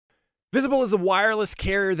Visible is a wireless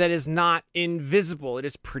carrier that is not invisible. It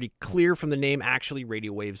is pretty clear from the name. Actually,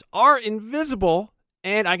 radio waves are invisible.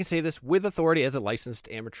 And I can say this with authority as a licensed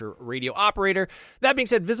amateur radio operator. That being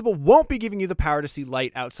said, Visible won't be giving you the power to see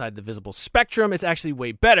light outside the visible spectrum. It's actually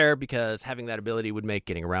way better because having that ability would make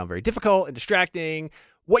getting around very difficult and distracting.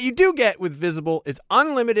 What you do get with Visible is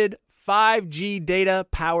unlimited 5G data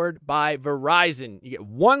powered by Verizon. You get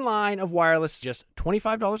one line of wireless, just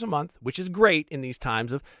 $25 a month, which is great in these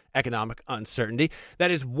times of economic uncertainty. That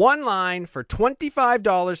is one line for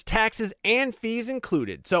 $25, taxes and fees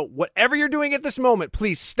included. So whatever you're doing at this moment,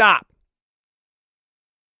 please stop.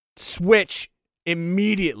 Switch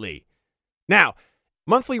immediately. Now,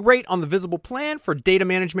 monthly rate on the Visible plan for data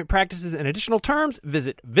management practices and additional terms,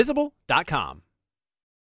 visit visible.com.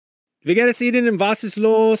 Wie geht es Ihnen? Was ist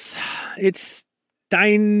los? It's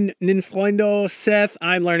dein Freund Seth.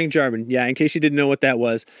 I'm learning German. Yeah, in case you didn't know what that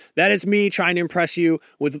was. That is me trying to impress you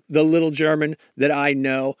with the little German that I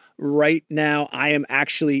know. Right now, I am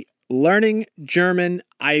actually learning German.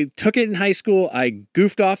 I took it in high school. I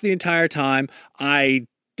goofed off the entire time. I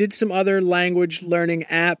did some other language learning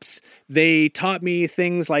apps. They taught me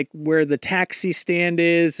things like where the taxi stand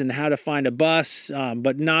is and how to find a bus,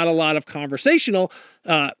 but not a lot of conversational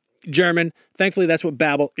German. Thankfully, that's what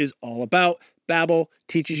Babbel is all about. Babbel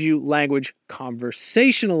teaches you language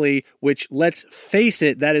conversationally, which, let's face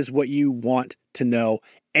it, that is what you want to know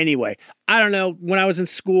anyway. I don't know. When I was in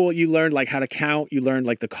school, you learned like how to count. You learned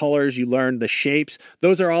like the colors. You learned the shapes.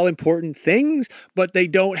 Those are all important things, but they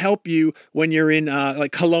don't help you when you're in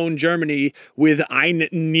like Cologne, Germany with Ein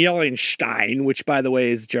Nierenstein, which, by the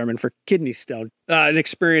way, is German for kidney stone. An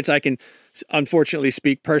experience I can unfortunately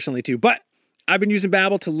speak personally to, but I've been using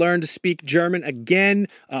Babbel to learn to speak German again,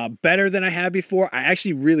 better than I have before. I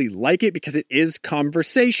actually really like it because it is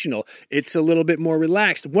conversational. It's a little bit more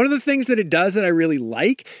relaxed. One of the things that it does that I really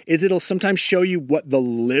like is it'll sometimes show you what the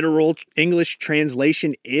literal English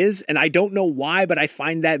translation is. And I don't know why, but I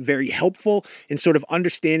find that very helpful in sort of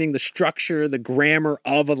understanding the structure, the grammar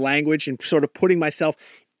of a language and sort of putting myself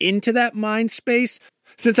into that mind space.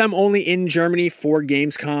 Since I'm only in Germany for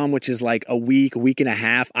Gamescom, which is like a week and a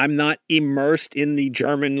half, I'm not immersed in the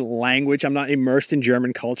German language. I'm not immersed in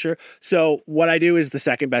German culture. So what I do is the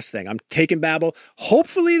second best thing. I'm taking Babbel.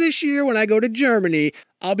 Hopefully this year when I go to Germany,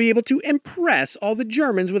 I'll be able to impress all the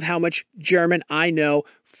Germans with how much German I know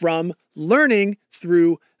from learning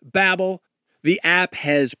through Babbel. The app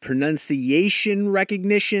has pronunciation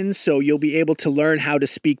recognition, so you'll be able to learn how to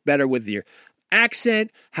speak better with your accent,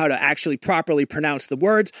 how to actually properly pronounce the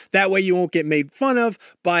words. That way you won't get made fun of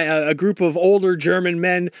by a group of older German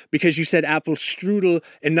men because you said Apfelstrudel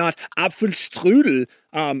and not Apfelstrudel.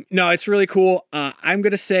 No, it's really cool. I'm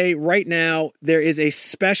going to say right now there is a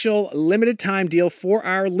special limited time deal for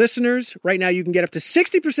our listeners. Right now you can get up to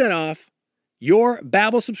 60% off your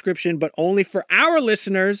Babbel subscription, but only for our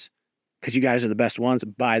listeners, because you guys are the best ones,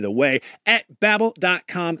 by the way, at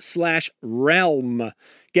babbel.com/realm.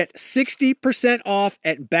 Get 60% off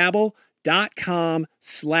at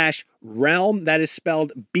babbel.com/realm. That is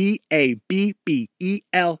spelled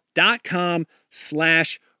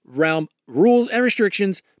BABBEL.com/realm. Rules and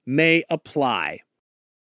restrictions may apply.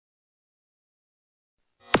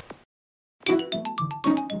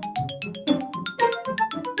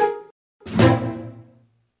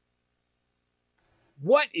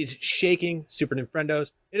 What is shaking, Super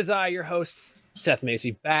Nintendos? It is I, your host, Seth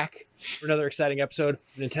Macy, back for another exciting episode of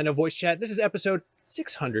Nintendo Voice Chat. This is episode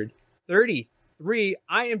 633.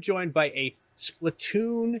 I am joined by a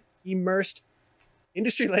Splatoon-immersed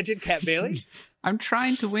industry legend, Kat Bailey. I'm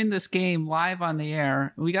trying to win this game live on the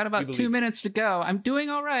air. We got about 2 minutes to go. I'm doing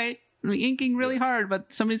all right. I'm inking really hard,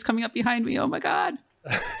 but somebody's coming up behind me. Oh, my God.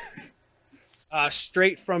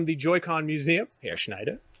 Straight from the Joy-Con Museum, Herr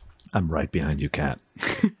Schneider. I'm right behind you, Kat.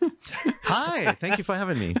 Hi, thank you for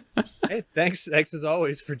having me. Hey, thanks as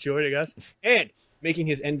always for joining us. And making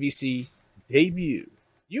his NVC debut.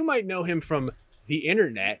 You might know him from the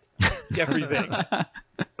internet, Jeffrey Ving.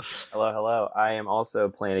 Hello. I am also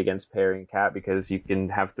playing against Perry and Kat because you can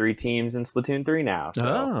have 3 teams in Splatoon 3 now. So.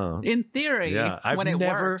 Oh. In theory, I've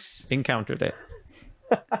never works. encountered it.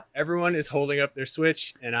 Everyone is holding up their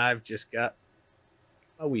Switch, and I've just got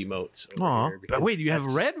a Wiimotes. Aw, but wait, you have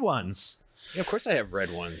red ones. Yeah, of course I have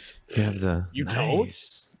red ones. You have the. You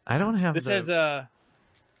nice. Don't? I don't have this. The... Has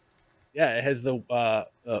it has the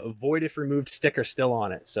void if removed sticker still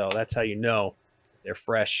on it, so that's how you know they're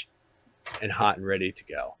fresh and hot and ready to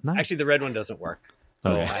go. Nice. Actually, the red one doesn't work,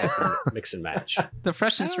 so I have to mix and match. The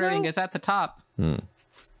freshness rating is at the top. Anyway,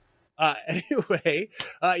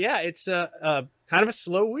 it's kind of a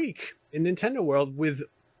slow week in Nintendo world with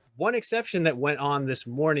one exception that went on this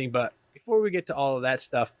morning, but before we get to all of that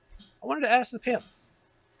stuff, I wanted to ask the pimp,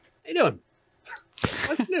 how you doing?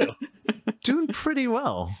 What's new? Doing pretty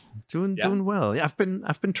well. Doing well. Yeah, I've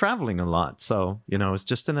been traveling a lot. So, I was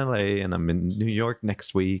just in LA and I'm in New York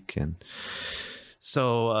next week. And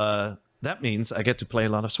so that means I get to play a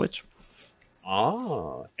lot of Switch.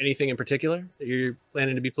 Oh, anything in particular that you're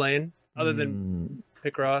planning to be playing other than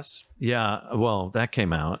Picross? Yeah, well, that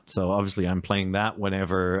came out. So obviously I'm playing that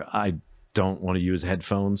whenever I don't want to use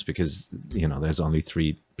headphones because, there's only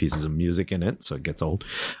 3 pieces of music in it. So it gets old.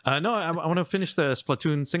 No, I want to finish the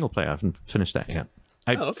Splatoon single player. I haven't finished that yet.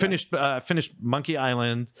 I finished Monkey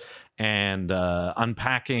Island and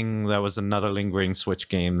Unpacking. That was another lingering Switch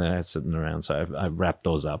game that I had sitting around. So I wrapped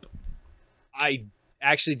those up. I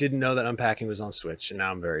actually didn't know that Unpacking was on Switch, and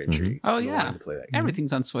now I'm very intrigued. Oh, yeah. To play that game.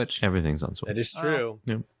 Everything's on Switch. Everything's on Switch. That is true.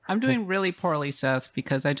 Yeah. I'm doing really poorly, Seth,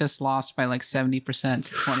 because I just lost by like 70%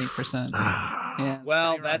 to 20%. Yeah.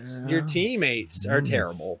 Well, your teammates are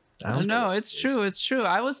terrible. No, it's true. It's true.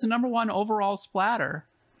 I was the number 1 overall splatter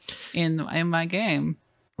in my game.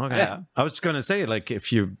 Okay. Yeah. I was going to say, like,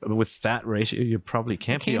 if you with that ratio, you probably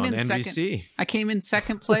can't be on NVC. I came in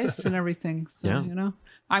second place and everything. So, yeah.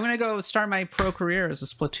 I'm going to go start my pro career as a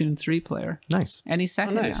Splatoon 3 player. Nice. Any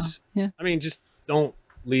second now. Yeah. I mean, just don't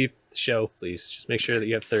leave the show, please. Just make sure that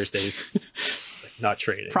you have Thursdays not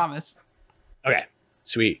trading. Promise. Okay.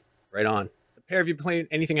 Sweet. Right on. Pair, have you played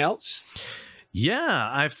anything else? Yeah,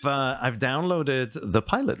 I've downloaded the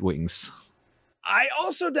Pilot Wings. I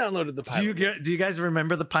also downloaded the Pilot Wings. Do you guys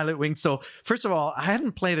remember the Pilot Wings? So, first of all, I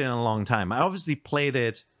hadn't played it in a long time. I obviously played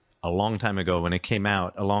it a long time ago when it came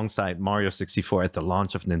out alongside Mario 64 at the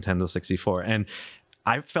launch of Nintendo 64. And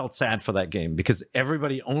I felt sad for that game because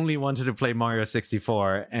everybody only wanted to play Mario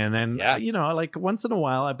 64. And then, like once in a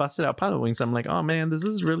while, I busted out Pilot Wings. I'm like, oh man, this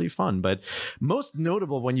is really fun. But most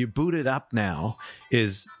notable when you boot it up now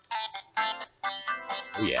is...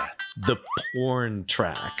 yeah. The porn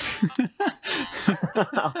track.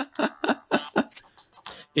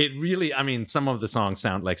 It really, I mean, some of the songs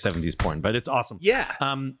sound like 70s porn, but it's awesome. Yeah.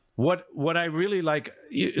 What I really like,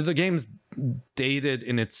 the game's dated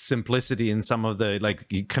in its simplicity in some of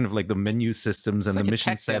the kind of like the menu systems and the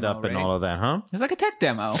mission setup and all of that, huh? It's like a tech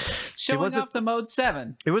demo showing off the Mode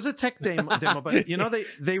 7. It was a tech demo, but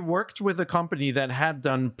they worked with a company that had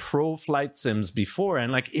done pro flight sims before,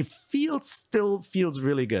 and like it still feels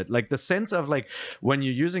really good. Like the sense of like when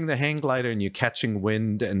you're using the hang glider and you're catching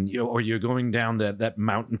wind or you're going down that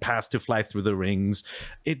mountain path to fly through the rings,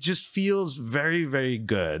 it just feels very, very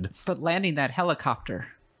good. But landing that helicopter,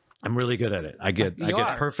 I'm really good at it. I get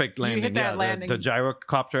perfect landing. You hit that landing. The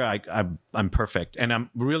gyrocopter, I'm perfect, and I'm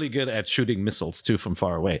really good at shooting missiles too from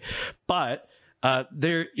far away. But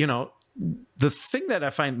the thing that I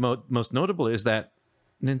find most notable is that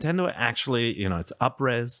Nintendo actually, it's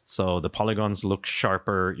up-resed, so the polygons look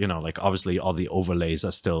sharper. Like obviously all the overlays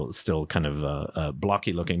are still kind of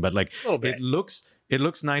blocky looking, but like it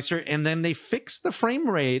looks nicer. And then they fixed the frame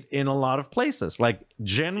rate in a lot of places. Like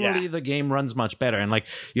generally the game runs much better. And like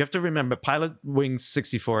you have to remember Pilot Wings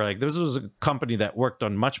 64, like this was a company that worked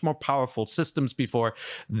on much more powerful systems before.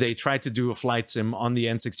 They tried to do a flight sim on the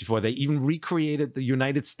N64. They even recreated the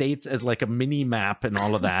United States as like a mini map and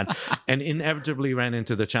all of that. And inevitably ran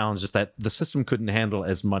into the challenges that the system couldn't handle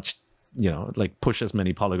as much, like push as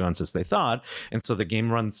many polygons as they thought. And so the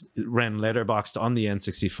game ran letterboxed on the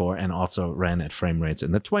N64 and also ran at frame rates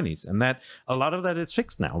in the 20s. And that a lot of that is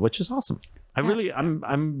fixed now, which is awesome. I'm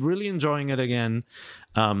really enjoying it again,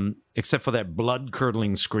 except for that blood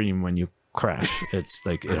curdling scream when you crash. It's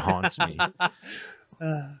like it haunts me.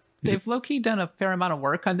 They've low-key done a fair amount of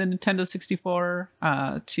work on the Nintendo 64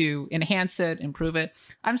 to enhance it, improve it.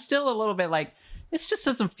 I'm still a little bit like, it just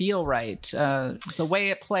doesn't feel right. The way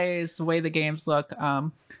it plays, the way the games look.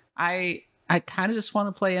 I kind of just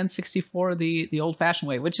want to play N64 the old-fashioned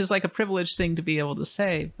way, which is like a privileged thing to be able to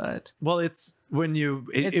say. But it's when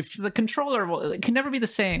if the controller it can never be the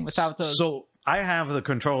same without those. So I have the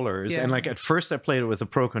controllers, and like at first I played it with a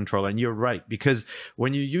Pro controller, and you're right, because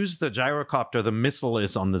when you use the gyrocopter, the missile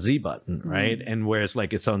is on the Z button, right? And whereas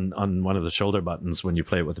like it's on one of the shoulder buttons when you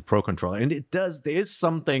play it with the Pro controller, and there is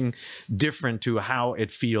something different to how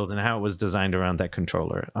it feels and how it was designed around that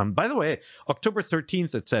controller. By the way, October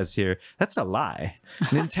 13th, it says here, that's a lie.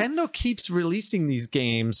 Nintendo keeps releasing these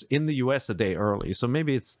games in the US a day early, so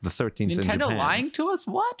maybe it's the 13th in Japan. Nintendo lying to us?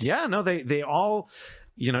 What? Yeah, no, they all...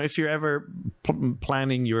 if you're ever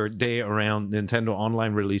planning your day around Nintendo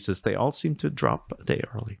online releases, they all seem to drop a day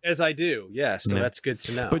early. As I do, yes. So that's good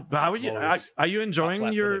to know. But how are you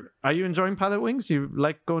enjoying Pilot Wings? You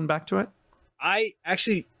like going back to it? I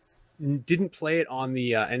actually didn't play it on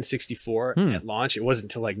the N64 at launch. It wasn't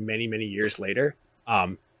until like many, many years later.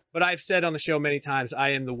 But I've said on the show many times, I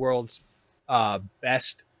am the world's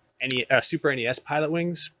best Super NES Pilot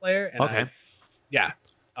Wings player. And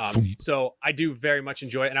so I do very much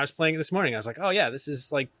enjoy it. And I was playing it this morning. I was like, oh yeah, this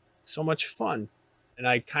is like so much fun. And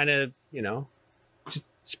I kind of, just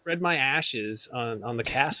spread my ashes on the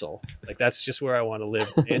castle. Like that's just where I want to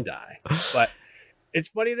live and die. But it's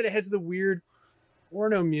funny that it has the weird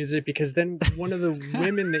porno music, because then one of the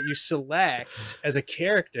women that you select as a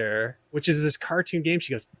character, which is this cartoon game,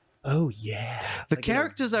 she goes, oh yeah. The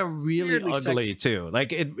characters are really ugly sexy. too.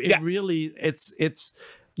 Like it really, it's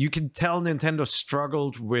you can tell Nintendo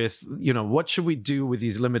struggled with, what should we do with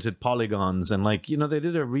these limited polygons? And like, they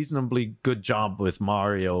did a reasonably good job with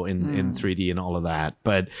Mario in 3D and all of that.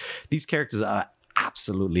 But these characters are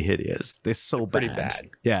absolutely hideous. They're so pretty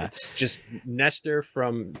bad. Yeah. It's just Nestor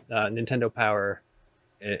from Nintendo Power.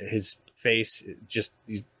 His face, just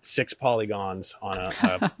these 6 polygons on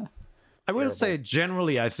a I will say,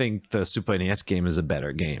 generally, I think the Super NES game is a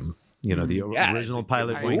better game. The original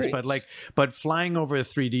Pilot Wings, but flying over a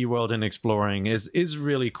 3D world and exploring is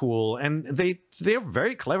really cool, and they're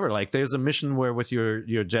very clever. Like there's a mission where with your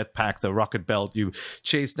jetpack, the rocket belt, you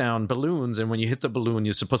chase down balloons, and when you hit the balloon,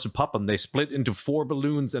 you're supposed to pop them. They split into 4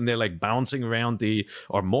 balloons, and they're like bouncing around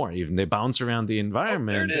or more even. They bounce around the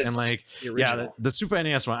environment, and like the Super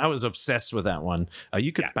NES one, I was obsessed with that one.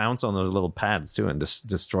 You could bounce on those little pads too and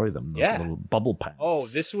destroy them. Those little bubble pads. Oh,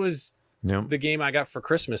 this was. Yep. The game I got for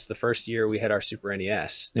Christmas the first year we had our Super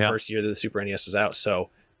NES. The first year that the Super NES was out.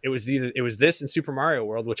 So it was this and Super Mario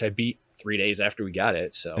World, which I beat 3 days after we got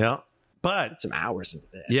it. So but some hours into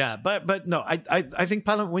this. Yeah, but no, I think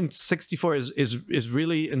Pilot Wings 64 is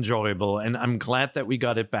really enjoyable, and I'm glad that we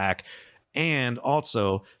got it back. And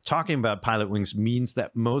also, talking about Pilot Wings means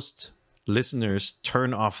that most listeners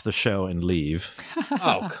turn off the show and leave.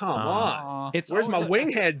 Oh, come on. Where's my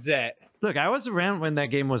wing heads at? Look, I was around when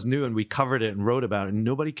that game was new and we covered it and wrote about it, and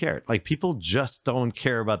nobody cared. Like, people just don't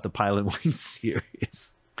care about the Pilot Wings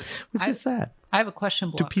series, which is sad. I have a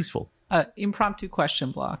question block. Too peaceful. Impromptu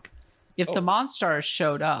question block. If the Monstars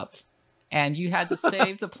showed up and you had to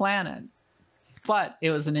save the planet, but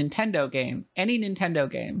it was a Nintendo game, any Nintendo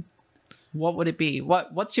game, what would it be?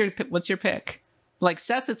 What's your pick? Like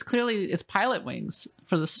Seth, it's Pilot Wings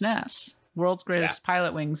for the SNES, world's greatest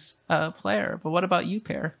Pilot Wings player. But what about you,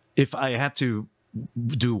 Pear? If I had to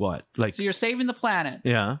do what? Like, so you're saving the planet.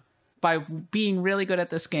 Yeah. By being really good at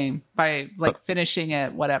this game, by finishing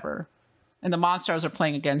it, whatever. And the Monstars are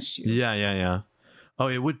playing against you. Yeah. Oh,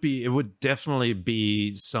 it would definitely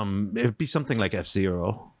be something like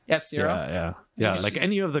F-Zero. F-Zero? Yeah. Like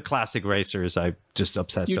any of the classic racers, I just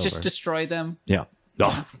obsessed over. You just destroy them? Yeah.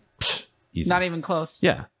 Oh, easy. Not even close.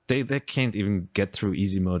 Yeah. They can't even get through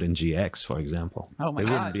easy mode in GX, for example. Oh my God.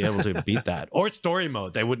 They wouldn't be able to beat that. Or story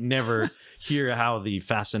mode. They would never hear how the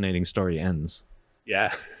fascinating story ends.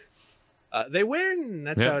 Yeah. They win.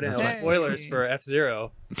 That's how it ends. Hey. Spoilers for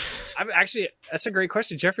F-Zero. Actually, that's a great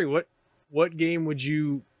question. Jeffrey, what game would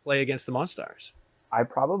you play against the Monstars?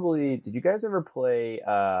 Did you guys ever play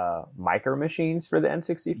Micro Machines for the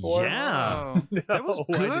N64? Yeah. No, that was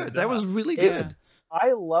good. That was really good.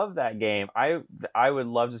 I love that game. I would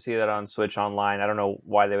love to see that on Switch Online. I don't know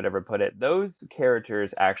why they would ever put it. Those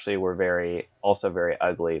characters actually were very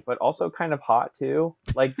ugly, but also kind of hot too.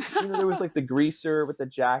 Like, there was like the greaser with the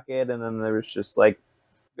jacket, and then there was just like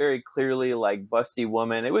very clearly like busty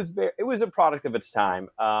woman. It was a product of its time.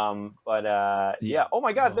 Yeah. Oh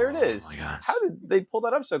my God, there it is. How did they pull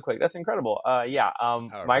that up so quick? That's incredible.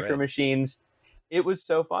 Micro Machines. It was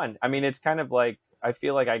so fun. I mean, it's kind of like, I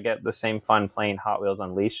feel like I get the same fun playing Hot Wheels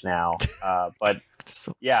Unleashed now. But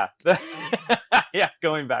yeah.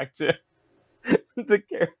 Going back to the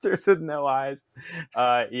characters with no eyes.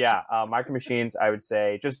 Micro Machines, I would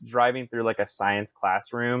say, just driving through like a science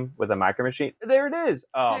classroom with a micro machine. There it is.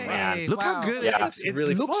 Oh, man. Look how good it looks. It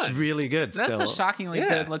looks really good still. That's a shockingly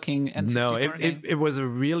good looking N64 No, game. it was a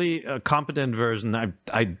really competent version.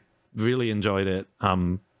 I really enjoyed it.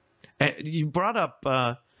 You brought up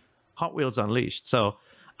Hot Wheels Unleashed. So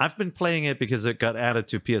I've been playing it because it got added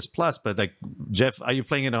to PS Plus, but like, Jeff, are you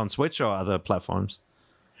playing it on Switch or other platforms?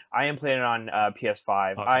 I am playing it on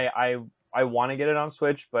PS5. Okay. I want to get it on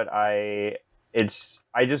Switch, but I just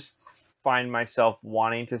find myself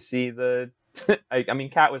wanting to see the I mean,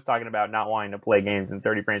 Kat was talking about not wanting to play games in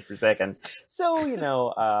 30 frames per second. So,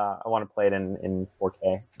 I want to play it in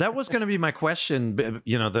 4K. That was going to be my question.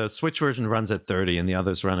 The Switch version runs at 30 and the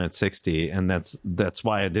others run at 60. And that's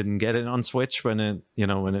why I didn't get it on Switch when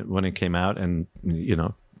it came out. And,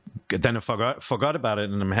 then I forgot about it,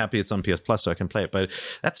 and I'm happy it's on PS Plus so I can play it. But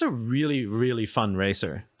that's a really, really fun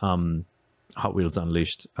racer, Hot Wheels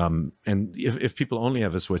Unleashed. And if people only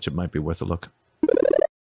have a Switch, it might be worth a look.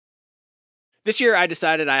 This year, I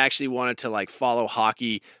decided I actually wanted to like follow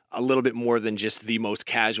hockey a little bit more than just the most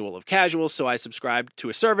casual of casuals. So I subscribed to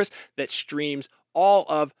a service that streams all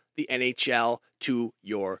of the NHL to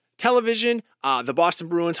your television. The Boston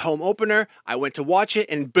Bruins home opener, I went to watch it,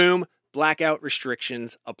 and boom, blackout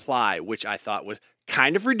restrictions apply, which I thought was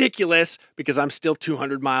kind of ridiculous because I'm still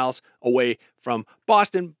 200 miles away from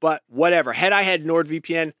Boston, but whatever. Had I had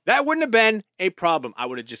NordVPN, that wouldn't have been a problem. I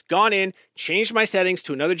would have just gone in, changed my settings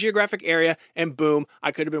to another geographic area, and boom,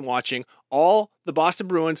 I could have been watching all the Boston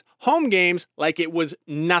Bruins home games like it was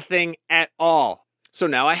nothing at all. So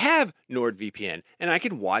now I have NordVPN, and I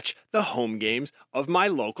can watch the home games of my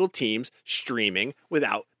local teams streaming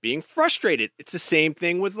without being frustrated. It's the same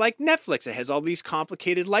thing with like Netflix. It has all these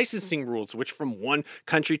complicated licensing rules, which from one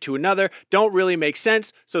country to another don't really make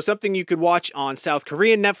sense. So something you could watch on South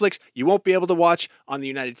Korean Netflix, you won't be able to watch on the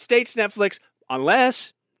United States Netflix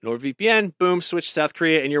unless NordVPN, boom, switch to South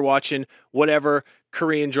Korea, and you're watching whatever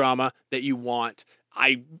Korean drama that you want.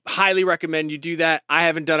 I highly recommend you do that. I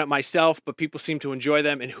haven't done it myself, but people seem to enjoy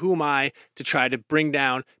them, and who am I to try to bring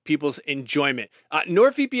down people's enjoyment?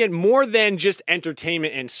 NordVPN, more than just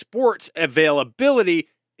entertainment and sports availability,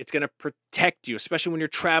 it's going to protect you, especially when you're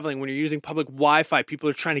traveling, when you're using public Wi-Fi. People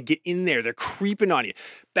are trying to get in there. They're creeping on you.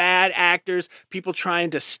 Bad actors, people trying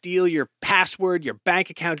to steal your password, your bank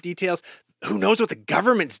account details. Who knows what the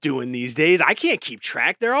government's doing these days? I can't keep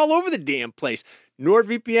track. They're all over the damn place.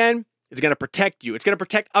 NordVPN, it's going to protect you. It's going to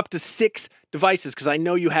protect up to 6 devices because I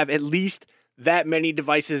know you have at least that many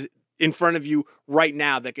devices in front of you right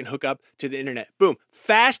now that can hook up to the internet. Boom.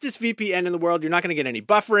 Fastest VPN in the world. You're not going to get any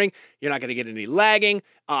buffering. You're not going to get any lagging.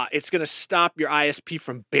 It's going to stop your ISP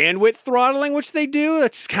from bandwidth throttling, which they do.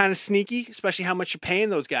 That's kind of sneaky, especially how much you're paying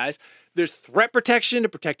those guys. There's threat protection to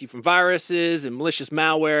protect you from viruses and malicious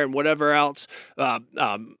malware and whatever else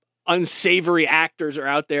unsavory actors are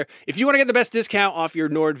out there. If you want to get the best discount off your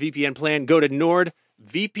NordVPN plan, go to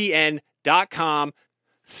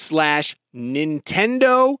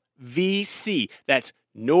nordvpn.com/NintendoVC. That's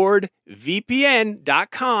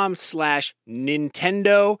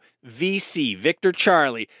nordvpn.com/NintendoVC. Victor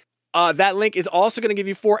Charlie. That link is also going to give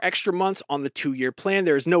you 4 extra months on the 2-year plan.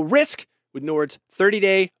 There is no risk with Nord's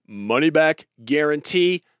 30-day money-back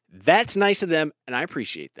guarantee. That's nice of them, and I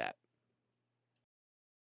appreciate that.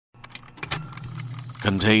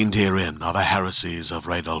 Contained herein are the heresies of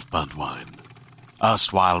Radolf Burntwine,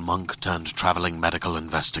 erstwhile monk turned traveling medical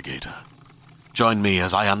investigator. Join me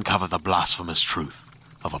as I uncover the blasphemous truth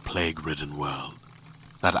of a plague-ridden world,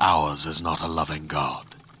 that ours is not a loving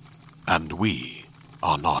God, and we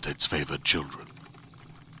are not its favored children.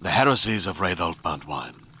 The heresies of Radolf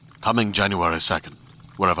Burntwine, coming January 2nd,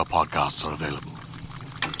 wherever podcasts are available.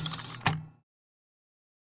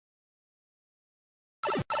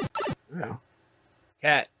 Wow.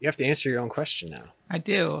 Kat, you have to answer your own question now. I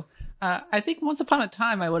do. I think once upon a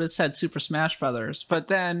time I would have said Super Smash Brothers, but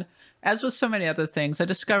then, as with so many other things, I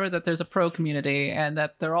discovered that there's a pro community and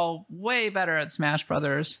that they're all way better at Smash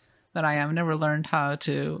Brothers than I am. I never learned how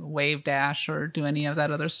to wave dash or do any of that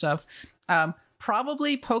other stuff.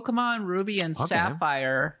 Probably Pokemon Ruby and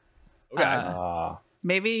Sapphire. Okay.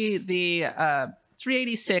 Maybe the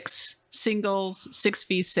 386 singles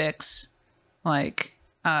 6v6,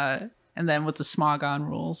 and then with the Smogon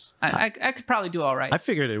rules, I could probably do all right. I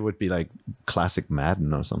figured it would be like classic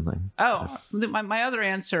Madden or something. Oh, my other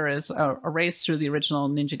answer is a race through the original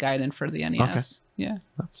Ninja Gaiden for the NES. Okay. Yeah,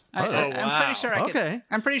 I'm pretty sure I could.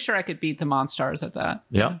 I'm pretty sure I could beat the Monstars at that.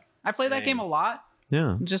 Yeah, I play that game a lot.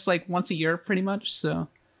 Yeah, just like once a year, pretty much. So,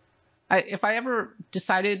 if I ever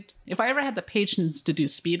had the patience to do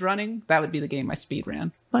speed running, that would be the game I speed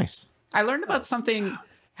ran. Nice. I learned about something.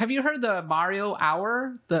 Have you heard the Mario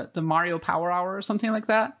Hour, the Mario Power Hour or something like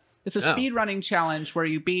that? It's a speed running challenge where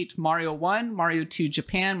you beat Mario 1, Mario 2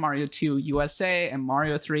 Japan, Mario 2 USA, and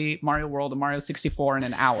Mario 3, Mario World, and Mario 64 in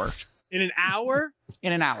an hour. In an hour?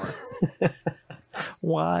 In an hour.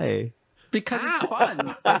 Why? Because it's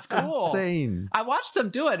fun. It's cool. Insane. I watched them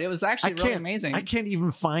do it. It was actually really amazing. I can't even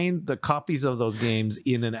find the copies of those games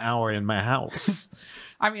in an hour in my house.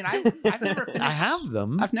 I mean, I've never finished. I have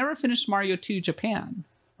them. I've never finished Mario 2 Japan.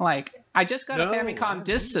 I just got a Famicom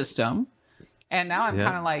disc system, and now I'm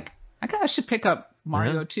kind of like, I should pick up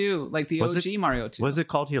Mario 2, like the OG Mario 2. Was it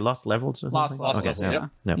called here? Lost Levels or something? Lost Levels,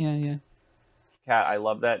 yeah. Kat, I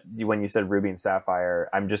love that when you said Ruby and Sapphire,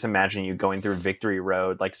 I'm just imagining you going through Victory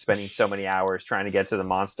Road, like spending so many hours trying to get to the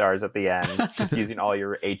Monstars at the end, just using all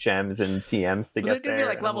your HMs and TMs to get there. They're going to be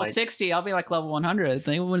like level 60. I'll be like level 100.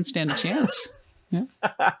 They wouldn't stand a chance. Yeah.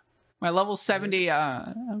 My level 70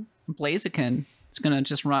 Blaziken, it's going to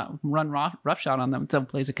just run roughshod on them. The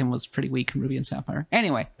Blaziken was pretty weak in Ruby and Sapphire.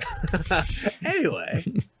 Anyway.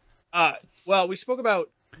 Well, we spoke about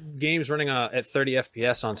games running at 30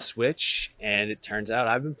 FPS on Switch, and it turns out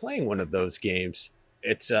I've been playing one of those games.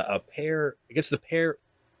 It's a pair. It gets the pair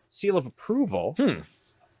seal of approval.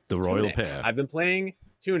 The royal Tunic. pair. I've been playing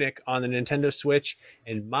Tunic on the Nintendo Switch,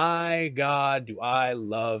 and my God, do I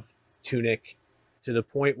love Tunic to the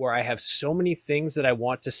point where I have so many things that I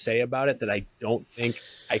want to say about it that I don't think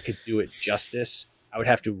I could do it justice. I would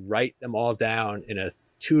have to write them all down in a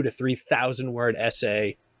 2,000 to 3,000 word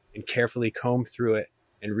essay and carefully comb through it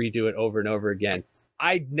and redo it over and over again.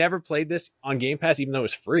 I never played this on Game Pass, even though it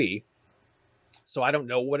was free. So I don't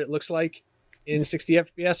know what it looks like in 60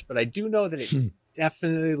 FPS, but I do know that it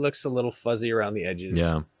definitely looks a little fuzzy around the edges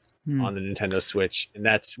on the Nintendo Switch. And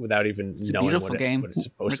that's without even knowing what it's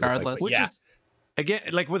supposed to look like. Which is, again,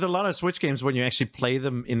 like with a lot of Switch games, when you actually play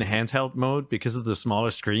them in handheld mode, because of the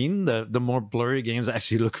smaller screen, the more blurry games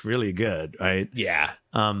actually look really good, right? Yeah.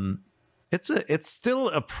 It's still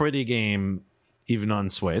a pretty game, even on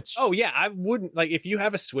Switch. Oh yeah, I wouldn't like if you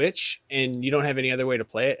have a Switch and you don't have any other way to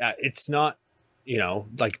play it. It's not,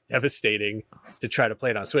 like devastating to try to play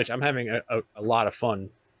it on Switch. I'm having a lot of fun,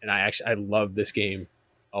 and I love this game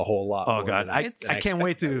a whole lot. Oh God, I can't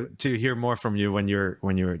wait to hear more from you when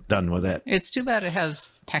you're done with it. It's too bad it has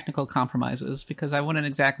technical compromises, because I wouldn't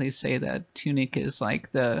exactly say that Tunic is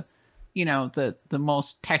like the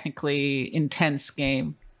most technically intense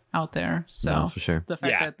game out there. So no, for sure. The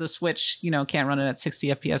fact that the Switch, can't run it at 60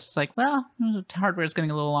 FPS, it's like, well, hardware is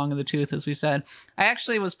getting a little long in the tooth, as we said. I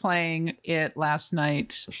actually was playing it last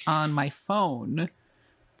night on my phone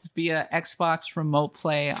via Xbox Remote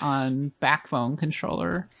Play on Backbone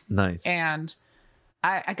controller. Nice. And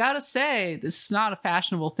I gotta say, this is not a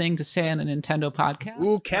fashionable thing to say on a Nintendo podcast.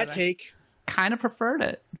 Ooh, cat take. Kind of preferred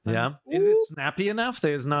it. Yeah. Is it snappy enough?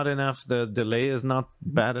 There's not enough. The delay is not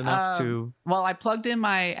bad enough to. Well, I plugged in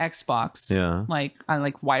my Xbox. Yeah. I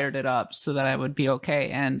wired it up so that I would be okay,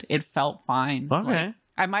 and it felt fine. Okay.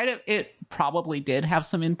 It probably did have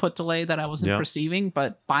some input delay that I wasn't perceiving,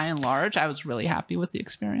 but by and large, I was really happy with the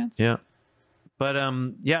experience. Yeah. But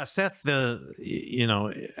Seth,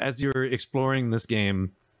 as you're exploring this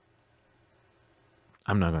game,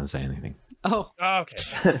 I'm not going to say anything. Oh, okay.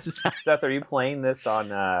 Seth, are you playing this on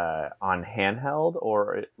handheld,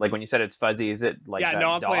 or like when you said it's fuzzy? Is it like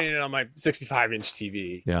I'm playing it on my 65-inch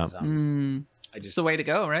TV. Yeah, it's the way to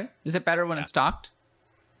go, right? Is it better when it's docked?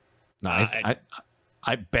 No,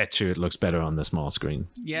 I bet you it looks better on the small screen.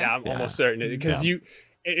 Yeah, I'm almost certain because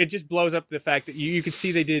it just blows up the fact that you could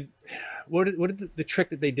see they did what did the trick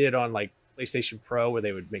that they did on like PlayStation Pro where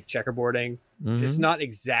they would make checkerboarding. Mm-hmm. It's not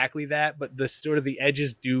exactly that, but the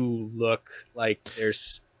edges do look like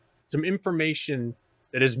there's some information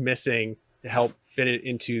that is missing to help fit it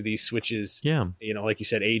into these switches. Yeah. Like you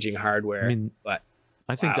said, aging hardware. But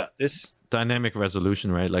I think that this dynamic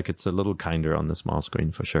resolution, right? Like it's a little kinder on the small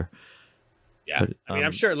screen for sure. Yeah. But,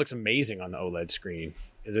 I'm sure it looks amazing on the OLED screen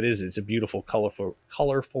because it's a beautiful,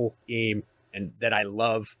 colorful game and that I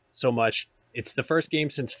love so much. It's the first game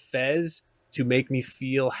since Fez to make me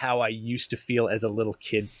feel how I used to feel as a little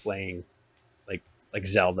kid playing like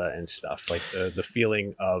Zelda and stuff, like the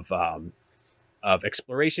feeling of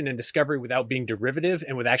exploration and discovery without being derivative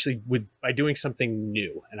and by doing something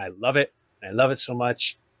new. And I love it. And I love it so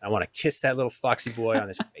much. I want to kiss that little foxy boy on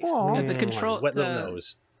his face. The control, wet little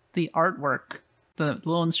nose. The artwork, the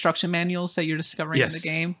little instruction manuals that you're discovering in the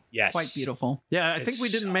game. Yes. Quite beautiful. Yeah, I think we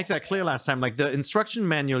didn't make that clear last time. Like the instruction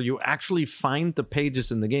manual, you actually find the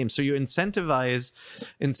pages in the game. So you incentivize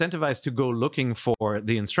to go looking for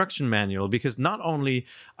the instruction manual, because not only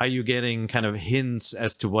are you getting kind of hints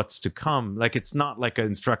as to what's to come, like it's not like an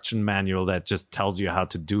instruction manual that just tells you how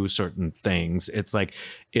to do certain things. It's like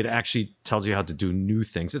it actually tells you how to do new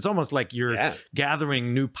things. It's almost like you're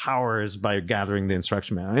gathering new powers by gathering the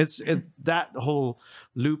instruction manual. That whole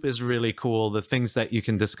loop is really cool. The things that you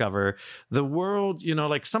can discover, the world,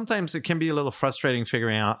 like sometimes it can be a little frustrating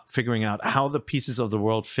figuring out how the pieces of the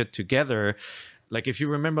world fit together. Like if you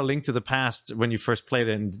remember Link to the Past when you first played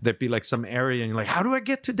it, and there'd be like some area and you're like, how do I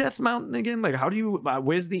get to Death Mountain again? Like, how do you,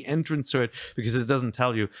 where's the entrance to it? Because it doesn't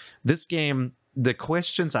tell you. This game the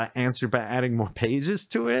questions are answered by adding more pages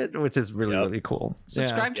to it, which is really, really cool.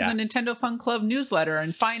 Subscribe to the Nintendo Fun Club newsletter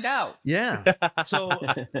and find out. Yeah. So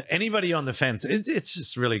anybody on the fence, it's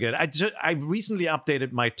just really good. I recently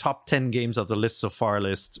updated my top 10 games of the list so far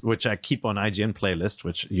list, which I keep on IGN playlist,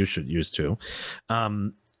 which you should use too.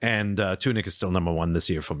 And Tunic is still number 1 this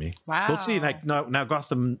year for me. Wow. We'll see. Like now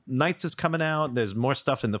Gotham Knights is coming out. There's more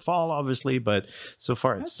stuff in the fall, obviously, but so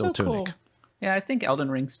far it's still so Tunic. Cool. Yeah, I think Elden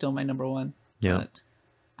Ring's still my number 1. Yeah. But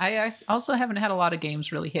I also haven't had a lot of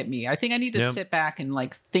games really hit me. I think I need to sit back and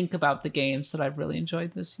like think about the games that I've really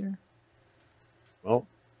enjoyed this year. Well,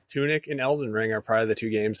 Tunic and Elden Ring are probably the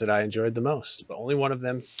 2 games that I enjoyed the most, but only one of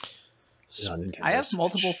them is on Nintendo I have Switch.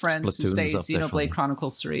 multiple friends who say Splatoon's up there for me. Xenoblade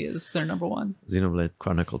Chronicles 3 is their number 1. Xenoblade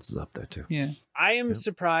Chronicles is up there too. Yeah. I am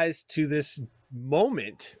surprised to this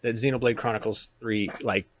moment that Xenoblade Chronicles 3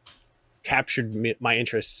 like captured my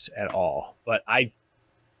interests at all, but I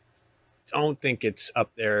don't think it's up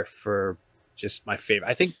there for just my favorite.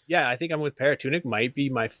 I think I'm with Parrot. Tunic might be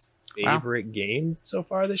my favorite game so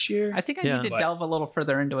far this year. I think I need to delve a little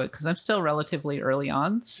further into it because I'm still relatively early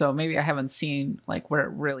on, so maybe I haven't seen like where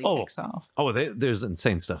it really takes off. Oh, there's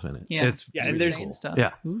insane stuff in it. Yeah, and there's insane stuff.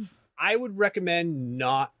 Yeah. Ooh. I would recommend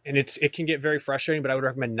not, and it can get very frustrating, but I would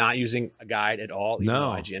recommend not using a guide at all. Even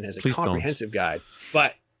though IGN has a comprehensive guide.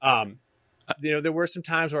 But there were some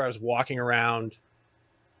times where I was walking around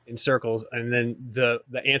in circles, and then the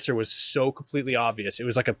answer was so completely obvious. It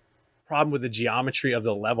was like a problem with the geometry of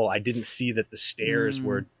the level. I didn't see that the stairs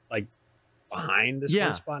were like behind this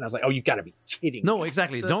one spot. And I was like, oh, you got to be kidding No, me.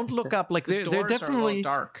 exactly. Don't look up. Like they're definitely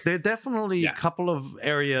dark. There are definitely a couple of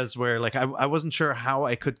areas where like I wasn't sure how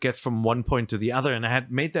I could get from one point to the other, and I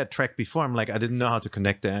had made that trek before. I'm like, I didn't know how to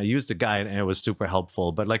connect it. I used the guide and it was super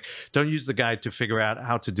helpful. But like, don't use the guide to figure out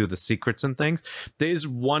how to do the secrets and things. There is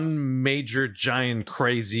one major, giant,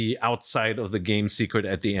 crazy outside of the game secret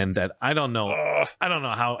at the end that I don't know. I don't know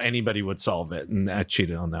how anybody would solve it, and I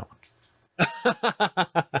cheated on that one.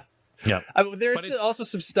 Yeah, there's also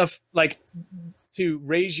some stuff like to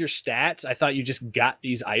raise your stats. I thought you just got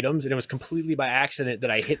these items, and it was completely by accident that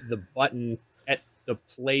I hit the button at the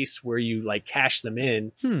place where you like cash them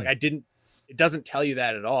in. Like I didn't. It doesn't tell you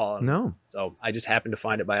that at all. No. So I just happened to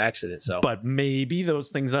find it by accident. So, but maybe those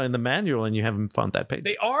things are in the manual and you haven't found that page.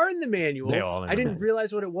 They are in the manual. I didn't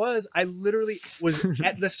realize what it was. I literally was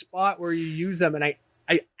at the spot where you use them, and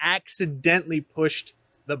I accidentally pushed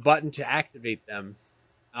the button to activate them.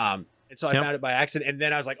 And so I found it by accident, and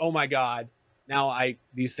then I was like, "Oh my god!" Now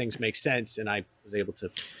these things make sense, and I was able to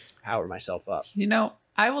power myself up.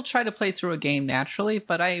 I will try to play through a game naturally,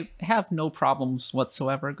 but I have no problems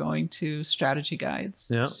whatsoever going to strategy guides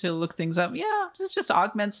to look things up. Yeah, it just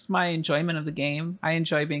augments my enjoyment of the game. I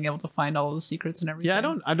enjoy being able to find all the secrets and everything.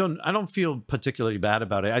 Yeah, I don't feel particularly bad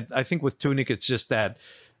about it. I think with Tunic, it's just that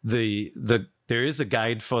there is a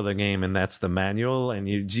guide for the game, and that's the manual, and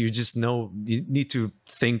you just know you need to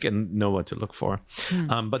think and know what to look for.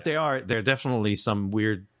 But there are definitely some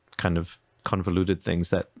weird kind of convoluted things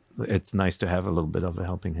that it's nice to have a little bit of a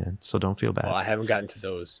helping hand. So don't feel bad. Well, I haven't gotten to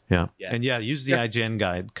those. Yeah, and use the IGN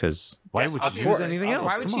guide, because why would you use anything else?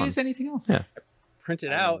 Why would you use anything else? Yeah, print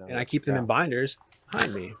it out, and I keep them in binders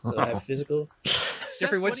behind me, so I have physical.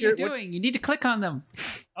 Jeffrey, what are you doing? You need to click on them.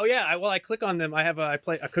 Oh yeah, I click on them. I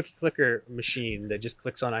play a cookie clicker machine that just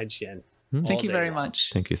clicks on IGN. Thank you very much.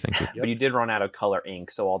 Thank you. But you did run out of color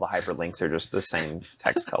ink, so all the hyperlinks are just the same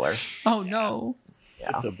text color. Oh no.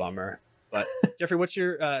 Yeah. It's a bummer. But Jeffrey, what's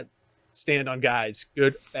your stand on guides?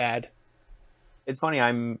 Good, bad? It's funny.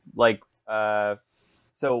 I'm like,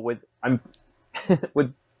 with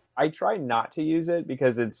I try not to use it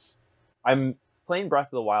because I'm playing Breath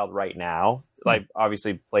of the Wild right now. Like,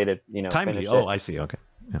 obviously played it, timely. Oh, I see. Okay.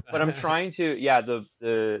 Yeah. But I'm trying to,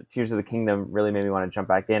 the Tears of the Kingdom really made me want to jump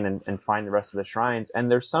back in and find the rest of the shrines. And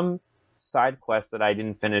there's some side quests that I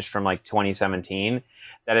didn't finish from like 2017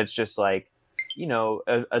 that it's just like,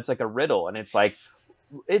 it's like a riddle, and it's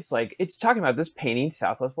talking about this painting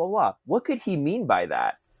southwest blah blah. What could he mean by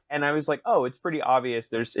that? And I was like, oh, it's pretty obvious.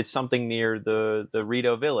 It's something near the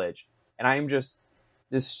Rito village, and I'm just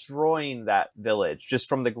destroying that village just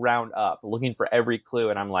from the ground up, looking for every clue.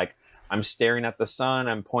 And I'm staring at the sun.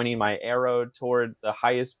 I'm pointing my arrow toward the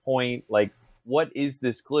highest point. Like, what is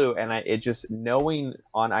this clue? And it just knowing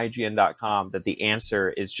on IGN.com that the answer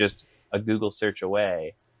is just a Google search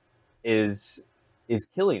away is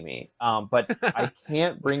killing me. But I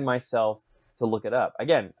can't bring myself to look it up.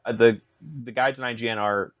 Again, the guides on IGN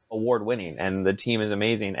are award winning, and the team is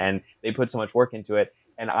amazing, and they put so much work into it,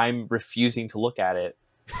 and I'm refusing to look at it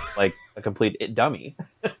like a complete dummy.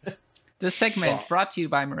 This segment brought to you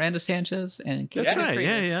by Miranda Sanchez and That's right.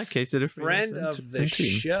 Yeah. Queso de friend of the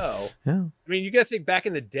show. Yeah. I mean, you got to think back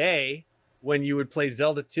in the day when you would play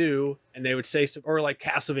Zelda 2 and they would say some, or like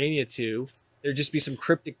Castlevania 2, there'd just be some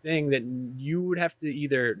cryptic thing that you would have to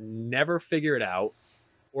either never figure it out,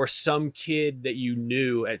 or some kid that you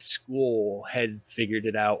knew at school had figured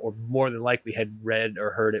it out, or more than likely had read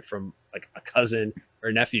or heard it from like a cousin or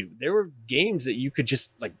a nephew. There were games that you could just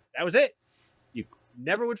like, that was it. You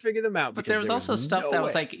never would figure them out. But there was also stuff that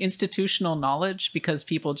was like institutional knowledge because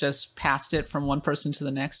people just passed it from one person to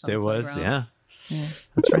the next. There was, yeah.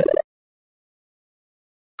 That's right.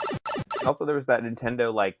 Also, there was that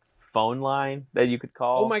Nintendo like phone line that you could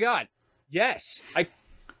call. Oh my God. Yes.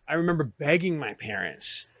 I remember begging my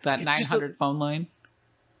parents. That 900 phone line.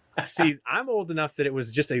 See, I'm old enough that it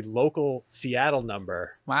was just a local Seattle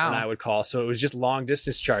number when I would call. So it was just long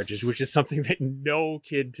distance charges, which is something that no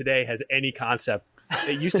kid today has any concept.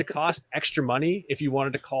 It used to cost extra money if you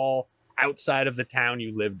wanted to call outside of the town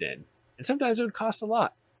you lived in. And sometimes it would cost a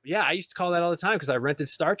lot. But yeah, I used to call that all the time because I rented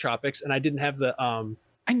Star Tropics and I didn't have the...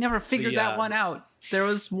 I never figured that one out. There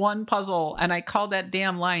was one puzzle and I called that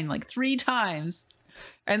damn line like 3 times.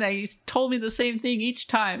 And they told me the same thing each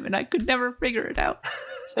time, and I could never figure it out.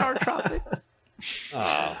 Star Tropics.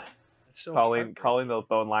 So calling the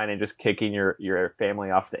phone line and just kicking your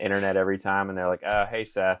family off the internet every time, and they're like, "Hey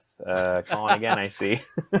Seth, calling again." I see.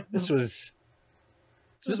 This was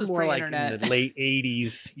more like in the late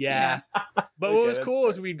 80s. Yeah. But what was cool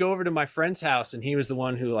is we'd go over to my friend's house, and he was the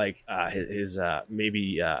one who like his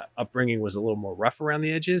upbringing was a little more rough around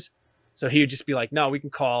the edges. So he would just be like, no, we can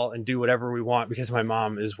call and do whatever we want because my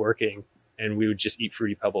mom is working, and we would just eat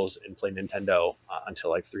Fruity Pebbles and play Nintendo until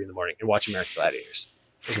like 3 a.m. and watch American Gladiators.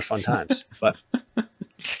 Those were fun times. But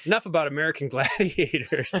enough about American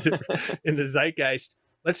Gladiators in the zeitgeist.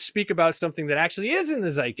 Let's speak about something that actually is in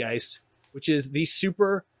the zeitgeist, which is the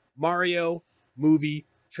Super Mario movie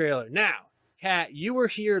trailer. Now, Kat, you were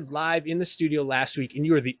here live in the studio last week, and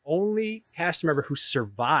you were the only cast member who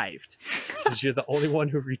survived because you're the only one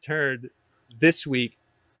who returned this week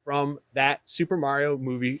from that Super Mario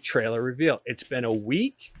movie trailer reveal. It's been a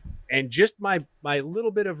week, and just my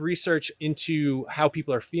little bit of research into how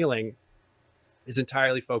people are feeling is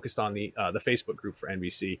entirely focused on the Facebook group for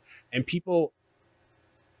NVC, and people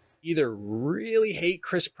either really hate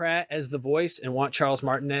Chris Pratt as the voice and want Charles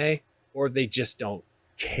Martinet, or they just don't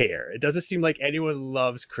care. It doesn't seem like anyone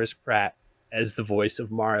loves Chris Pratt as the voice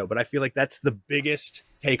of Mario, but I feel like that's the biggest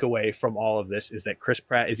takeaway from all of this, is that Chris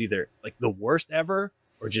Pratt is either like the worst ever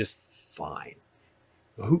or just fine.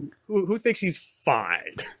 Who thinks he's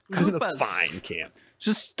fine? Who's in the fine camp?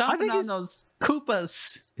 Just stomping on those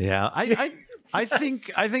Koopas. Yeah, I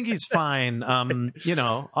think he's fine.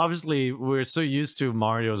 Obviously we're so used to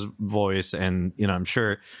Mario's voice, and I'm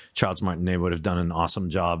sure Charles Martinet would have done an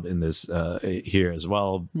awesome job in this here as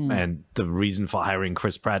well. And the reason for hiring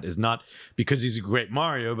Chris Pratt is not because he's a great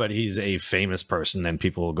Mario, but he's a famous person, and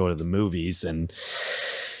people will go to the movies and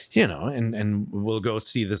and we'll go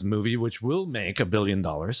see this movie, which will make $1 billion.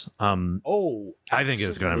 I think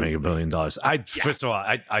it's going to make $1 billion. First of all,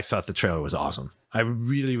 I thought the trailer was awesome. I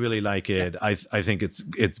really, really like it. I think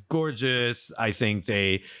it's gorgeous. I think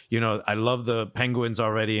they, I love the penguins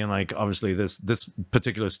already. And like, obviously this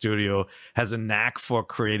particular studio has a knack for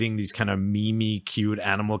creating these kind of memey, cute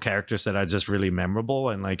animal characters that are just really memorable.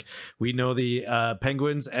 And like, we know the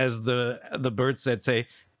penguins as the birds that say,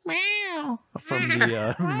 meow, from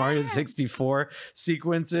the Mario 64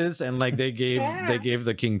 sequences, and like they gave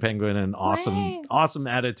the King Penguin an awesome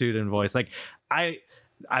attitude and voice. Like I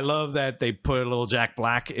love that they put a little Jack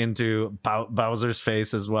Black into Bowser's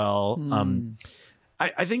face as well.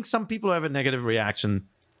 I think some people have a negative reaction.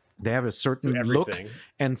 They have a certain look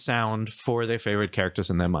and sound for their favorite characters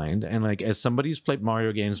in their mind, and like, as somebody who's played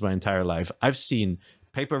Mario games my entire life, I've seen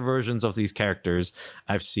paper versions of these characters.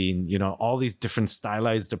 I've seen, all these different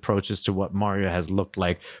stylized approaches to what Mario has looked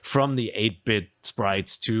like, from the 8-bit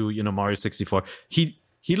sprites to, Mario 64.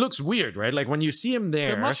 He looks weird, right? Like when you see him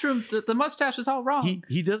there, the mustache is all wrong.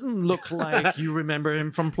 He doesn't look like you remember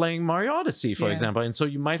him from playing Mario Odyssey, for example. And so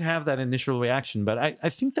you might have that initial reaction. But I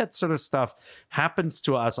think that sort of stuff happens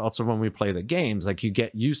to us also when we play the games. Like, you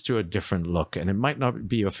get used to a different look, and it might not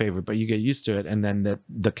be your favorite, but you get used to it. And then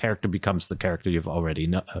the character becomes the character you've already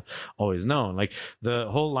always known. Like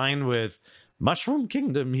the whole line with Mushroom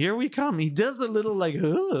Kingdom, here we come. He does a little like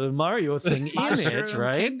Mario thing in it,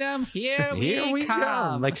 right? Kingdom, here we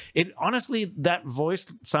come. Like, it honestly, that voice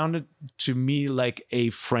sounded to me like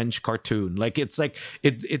a French cartoon. Like, it's like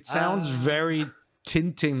it sounds very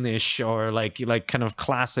Tintin-ish, or like kind of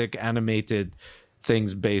classic animated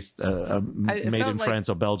things based made in France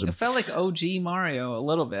or Belgium. It felt like OG Mario a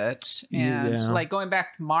little bit, and like going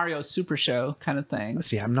back to Mario Super Show kind of thing.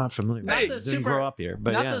 See, I'm not familiar. Not the Didn't super- grow up here,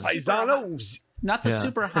 but not yeah. Not the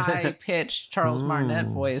super high pitched Charles Martinet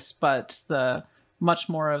voice, but the much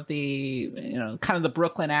more of the kind of the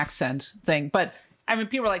Brooklyn accent thing. But I mean,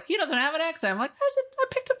 people are like, he doesn't have an accent. I'm like, I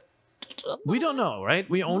picked up. We don't know, right?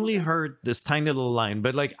 We only heard this tiny little line,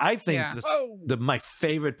 but like I think my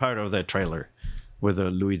favorite part of that trailer were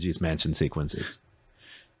the Luigi's Mansion sequences.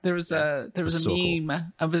 There was a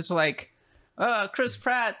meme of this like, Chris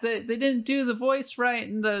Pratt, they didn't do the voice right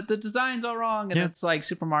and the design's all wrong, and it's like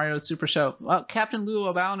Super Mario Super Show. Captain Lou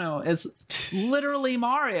Albano is literally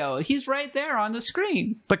Mario. He's right there on the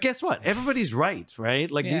screen. But guess what? Everybody's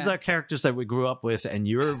right? Like these are characters that we grew up with, and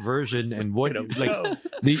your version and what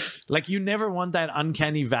like you never want that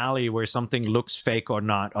uncanny valley where something looks fake or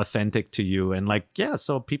not authentic to you. And like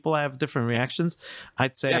so people have different reactions.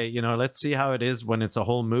 I'd say let's see how it is when it's a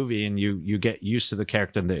whole movie and you get used to the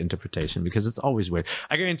character and the interpretation, because it's always weird.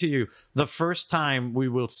 I guarantee you, the first time we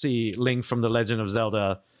will see Link from The Legend of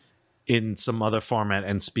Zelda in some other format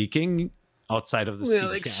and speaking outside of the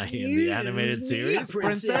CGI in the animated series,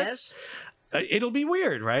 princess, it'll be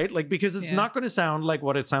weird, right? Like, because it's not going to sound like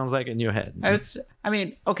what it sounds like in your head.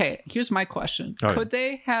 Okay, here's my question. All right. Could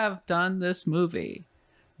they have done this movie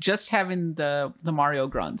just having the Mario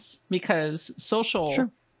grunts? Because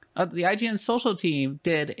the IGN social team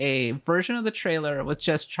did a version of the trailer with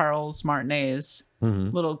just Charles Martinet's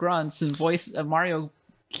little grunts and voice of Mario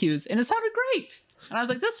cues, and it sounded great. And I was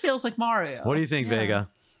like, this feels like Mario. What do you think, Vega?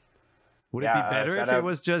 Would it be better if it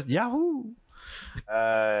was just Yahoo?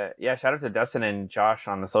 Shout out to Dustin and Josh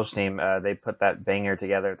on the social team. They put that banger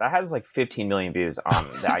together. That has like 15 million views on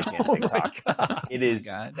the IGN TikTok. It is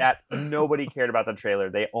that nobody cared about the trailer.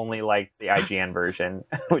 They only liked the IGN version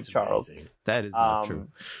with Charles. Amazing. That is not true.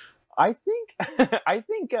 I think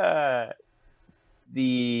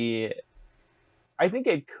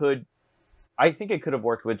it could have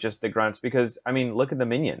worked with just the grunts, because I mean, look at the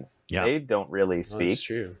minions. Yeah. They don't really speak. That's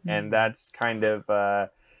true. And that's kind of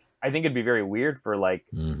I think it'd be very weird for like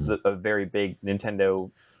a very big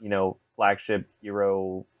Nintendo, flagship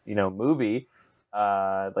hero, movie.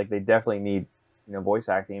 Like they definitely need, voice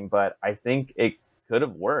acting, but I think it could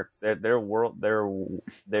have worked. There's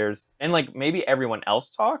and like maybe everyone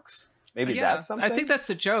else talks. Maybe that's something. I think that's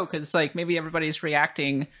the joke. It's like maybe everybody's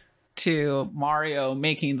reacting to Mario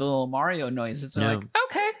making the little Mario noises. They're like,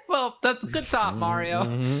 okay, well, that's a good thought, Mario.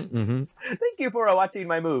 Thank you for watching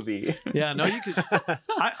my movie. Yeah, no, you could.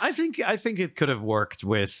 I think it could have worked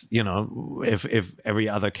with if every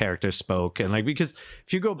other character spoke, and like, because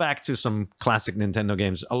if you go back to some classic Nintendo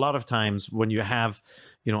games, a lot of times when you have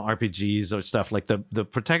RPGs or stuff, like the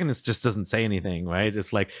protagonist just doesn't say anything, right?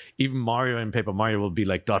 It's like even Mario and Paper Mario will be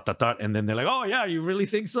like ... and then they're like, oh yeah, you really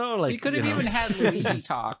think so? Like, so you could have even had Luigi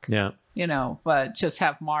talk. Yeah. But just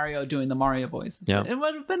have Mario doing the Mario voice. Yeah. It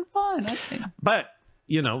would have been fun, I think. But,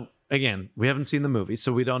 again, we haven't seen the movie,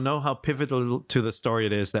 so we don't know how pivotal to the story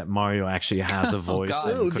it is that Mario actually has a voice.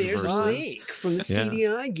 There's Link from the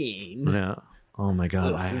CDI game. Yeah. Oh my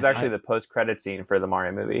God. This is actually the post-credit scene for the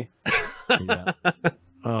Mario movie. Yeah.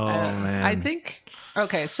 Oh man. I think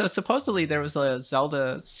so supposedly there was a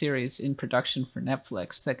Zelda series in production for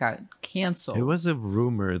Netflix that got canceled. It was a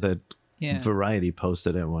rumor that Variety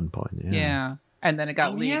posted at one point. Yeah. And then it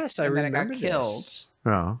got leaked. Yes, I and then remember it got killed. this.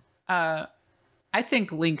 Oh. I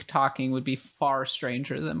think Link talking would be far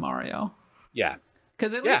stranger than Mario. Yeah.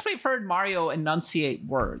 Because at least we've heard Mario enunciate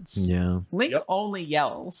words. Yeah. Link only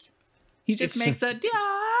yells. He just makes a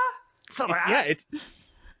it's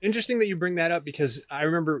interesting that you bring that up, because I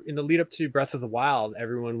remember in the lead up to Breath of the Wild,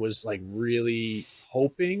 everyone was like really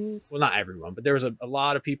hoping, well, not everyone, but there was a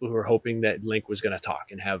lot of people who were hoping that Link was going to talk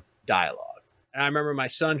and have dialogue. And I remember my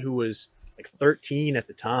son, who was like 13 at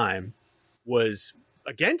the time, was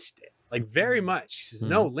against it, like very much. He says,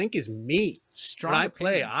 no, Link is me. Strong when I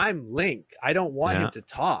play, opinions. I'm Link. I don't want him to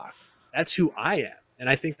talk. That's who I am. And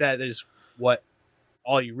I think that is what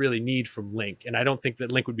all you really need from Link. And I don't think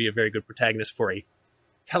that Link would be a very good protagonist for a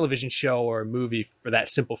television show or a movie, for that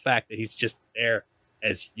simple fact that he's just there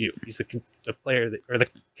as you. He's the player or the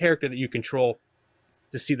character that you control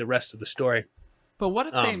to see the rest of the story. But what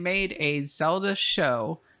if they made a Zelda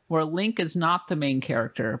show where Link is not the main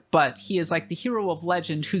character, but he is like the hero of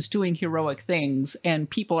legend who's doing heroic things, and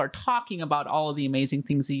people are talking about all of the amazing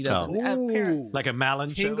things he does. Like a Malin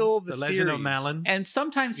Tingle, show? The Legend of Malin? And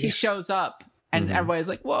sometimes he shows up and everybody's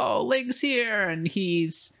like, whoa, Link's here, and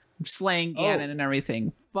he's slaying Ganon and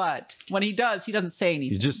everything. But when he does, he doesn't say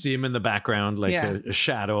anything. You just see him in the background, like a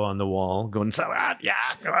shadow on the wall, going, yeah,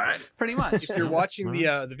 go on. Pretty much. If you're watching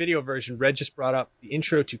the video version, Red just brought up the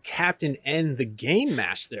intro to Captain N, the Game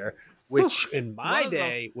Master, which in my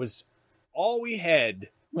day was all we had.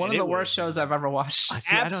 One of the worst shows I've ever watched.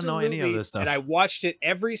 I don't know any of this stuff. And I watched it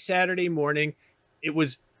every Saturday morning. It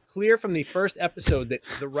was clear from the first episode that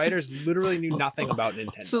the writers literally knew nothing about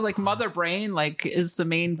Nintendo. So like Mother Brain is the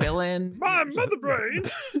main villain. My Mother Brain.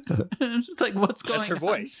 It's like, what's going on? That's her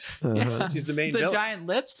voice. Yeah. She's the main the villain. giant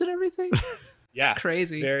lips and everything. Yeah,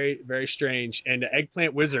 crazy. Very, very strange. And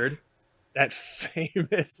Eggplant Wizard, that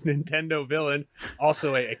famous Nintendo villain,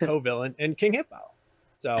 also a co-villain, and King Hippo.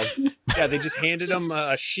 So yeah, they just handed them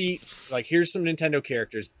a sheet, like, here's some Nintendo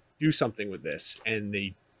characters, do something with this, and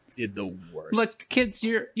they did the worst. Look, kids,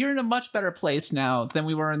 you're in a much better place now than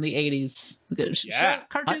we were in the 80s. Yeah.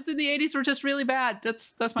 Cartoons in the 80s were just really bad.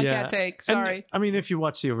 That's my cat take. Sorry. And, I mean, if you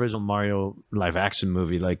watch the original Mario live action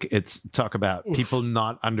movie, like, it's talk about people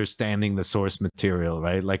not understanding the source material,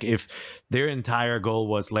 right? Like, if their entire goal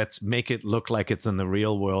was, let's make it look like it's in the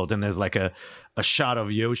real world, and there's like a shot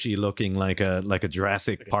of Yoshi looking like a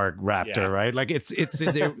Jurassic Park raptor, right? Like, it's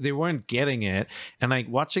they weren't getting it. And like,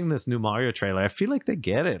 watching this new Mario trailer, I feel like they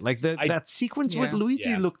get it. Like, that sequence with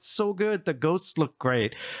Luigi looked so good. The ghosts looked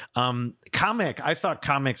great. Kamek, I thought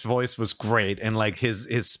Kamek's voice was great, and like his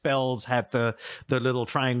spells had the little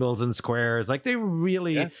triangles and squares. Like, they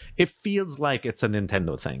really, it feels like it's a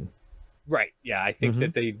Nintendo thing. Right. Yeah, I think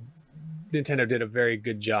that Nintendo did a very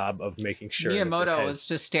good job of making sure Miyamoto was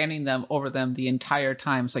just standing over them the entire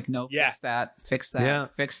time. It's like, no, fix that, fix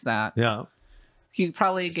that. Yeah. He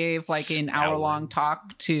probably gave like an hour-long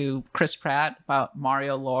talk to Chris Pratt about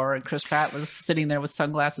Mario lore, and Chris Pratt was sitting there with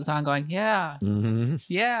sunglasses on going, yeah, the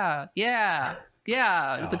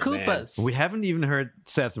Koopas. Man. We haven't even heard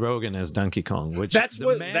Seth Rogen as Donkey Kong, which sounds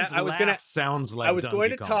like I was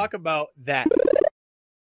going to talk about that.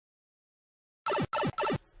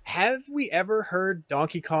 Have we ever heard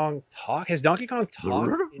Donkey Kong talk? Has Donkey Kong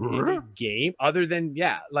talked in a game other than,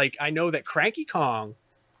 like, I know that Cranky Kong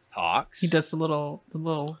talks. He does the little.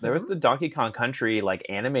 There was the Donkey Kong Country like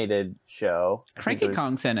animated show. Cranky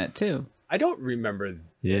Kong's in it too. I don't remember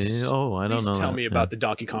this. Yeah. Oh, I don't know. Tell me about the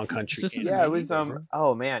Donkey Kong Country. Yeah, it was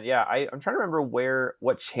oh man, yeah. I'm trying to remember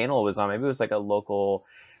what channel it was on. Maybe it was like a local.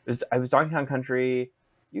 It was Donkey Kong Country.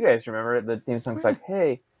 You guys remember it? The theme song's like,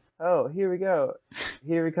 hey. Oh, here we go.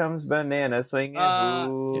 Here he comes, banana swinging.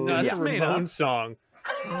 That's a Ramones song.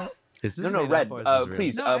 Is this Red.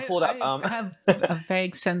 Please pull it up. I have a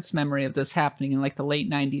vague sense memory of this happening in like the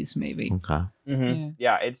late 90s, maybe. Okay. Mm-hmm.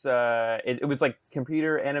 Yeah, it's it was like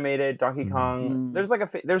computer animated Donkey Kong. There's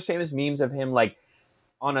like there's famous memes of him like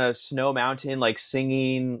on a snow mountain, like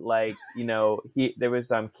singing, like, you know, there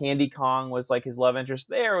was Candy Kong was like his love interest.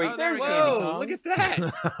 There's Candy Kong. Look at that!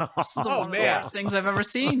 This is one of the worst things I've ever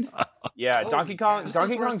seen. Yeah, Donkey Kong's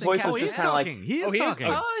voice was just kind of like, he is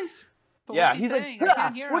talking. But yeah, he's like,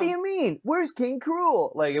 like, what do you mean? Where's King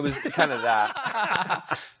Cruel? Like, it was kind of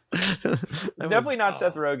that. Definitely not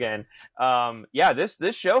Seth Rogen.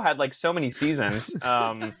 This show had like so many seasons. They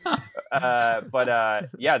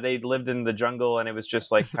lived in the jungle, and it was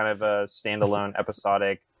just like kind of a standalone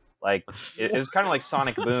episodic. Like it was kind of like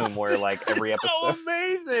Sonic Boom, where like every episode. So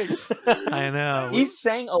amazing. I know. He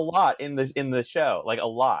sang a lot in the show, like a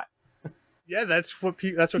lot. Yeah, that's what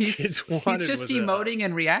kids wanted. He's just emoting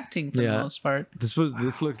and reacting for the most part. This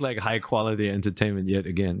looks like high quality entertainment yet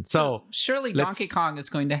again. So surely Donkey Kong is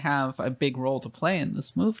going to have a big role to play in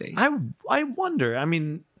this movie. I wonder. I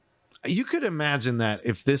mean, you could imagine that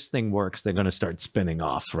if this thing works, they're going to start spinning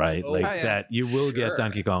off, right? That you will get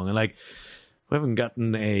Donkey Kong, and like we haven't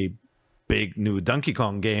gotten a big new Donkey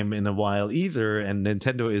Kong game in a while either, and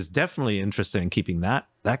Nintendo is definitely interested in keeping that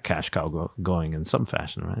cash cow going in some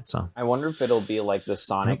fashion, right? So I wonder if it'll be like the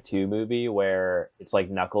Sonic 2 movie where it's like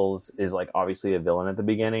Knuckles is like obviously a villain at the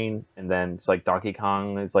beginning, and then it's like Donkey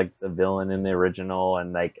Kong is like the villain in the original,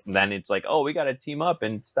 and like then it's like, oh, we got to team up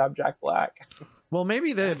and stop Jack Black. Well,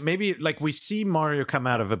 maybe like we see Mario come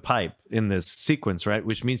out of a pipe in this sequence, right?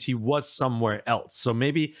 Which means he was somewhere else. So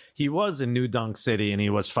maybe he was in New Donk City and he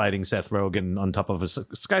was fighting Seth Rogen on top of a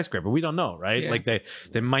skyscraper. We don't know, right? Yeah. Like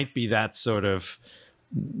there might be that sort of,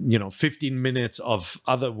 15 minutes of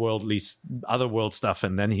otherworld stuff,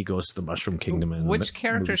 and then he goes to the Mushroom Kingdom. And which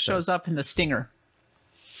character shows up in the stinger?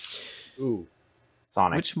 Ooh,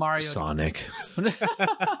 Sonic. Which Mario? Sonic.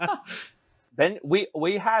 Ben,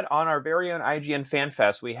 we had on our very own IGN Fan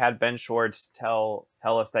Fest, we had Ben Schwartz tell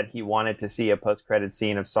us that he wanted to see a post-credit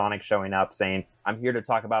scene of Sonic showing up saying, "I'm here to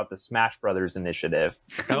talk about the Smash Brothers initiative."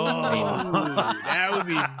 Oh, that would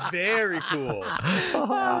be very cool.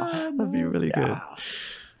 That'd be really good.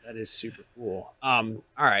 That is super cool. All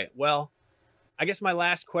right. Well, I guess my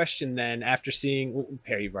last question then, after seeing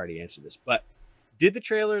Perry, you've already answered this, but did the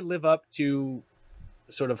trailer live up to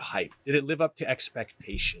the sort of hype? Did it live up to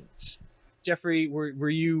expectations? Jeffrey,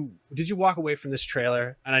 did you walk away from this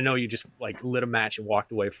trailer? And I know you just like lit a match and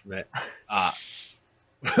walked away from it.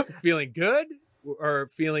 Feeling good or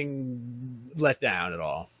feeling let down at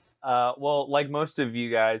all? Well, like most of you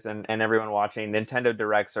guys and everyone watching, Nintendo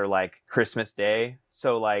Directs are like Christmas Day.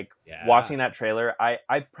 So like watching that trailer,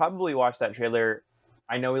 I probably watched that trailer.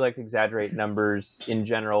 I know we like to exaggerate numbers in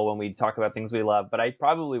general when we talk about things we love, but I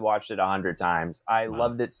probably watched it 100 times. I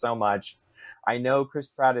loved it so much. I know Chris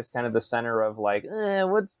Pratt is kind of the center of like,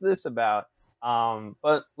 what's this about?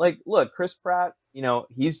 But like, look, Chris Pratt, you know,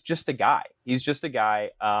 he's just a guy.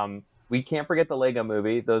 We can't forget the Lego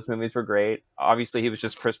movie. Those movies were great. Obviously, he was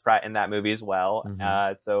just Chris Pratt in that movie as well.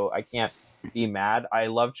 So I can't be mad. I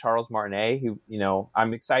love Charles Martinet, who, you know,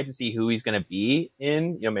 I'm excited to see who he's going to be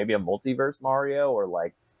in, you know, maybe a multiverse Mario or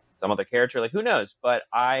like some other character, like who knows? But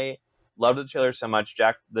I loved the trailer so much.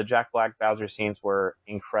 The Jack Black Bowser scenes were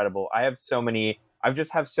incredible. I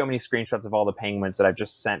just have so many screenshots of all the penguins that I've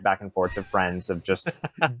just sent back and forth to friends of just,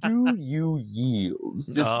 do you yield?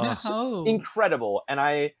 Just incredible. And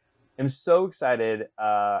I am so excited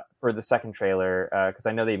for the second trailer because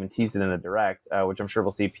I know they even teased it in the direct, which I'm sure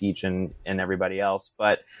we'll see Peach and everybody else.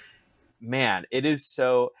 But man, it is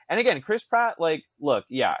so. And again, Chris Pratt, like, look,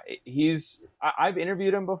 yeah, I've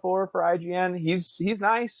interviewed him before for IGN. He's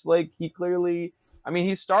nice. Like, he clearly, I mean,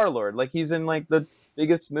 he's Star-Lord. Like, he's in like the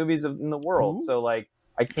biggest movies in the world. Ooh. So like,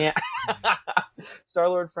 I can't.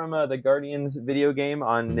 Star-Lord from the Guardians video game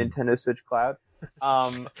on Nintendo Switch Cloud.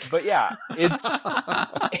 But yeah,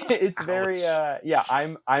 it's very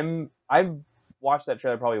I've watched that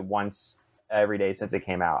trailer probably once every day since it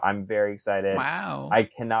came out. I'm very excited. Wow. I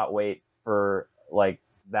cannot wait for like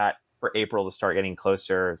that for April to start getting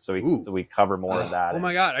closer so we cover more of that. Oh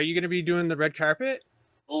my god, are you going to be doing the red carpet?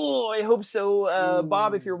 Oh, I hope so.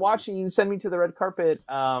 Bob, if you're watching, send me to the red carpet.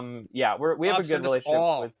 Yeah, we have a good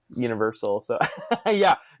relationship with Universal. So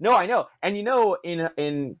yeah, no, I know. And you know,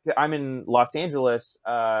 I'm in Los Angeles.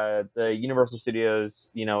 The Universal Studios,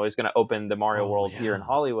 you know, is going to open the Mario World here in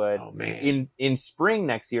Hollywood in spring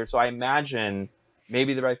next year. So I imagine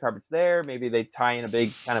maybe the red carpet's there. Maybe they tie in a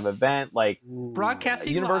big kind of event like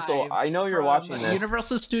broadcasting Universal. Live I know you're watching this.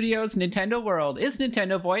 Universal Studios, Nintendo World is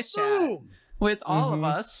Nintendo Voice Chat. With all of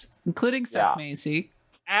us, including Seth Macy.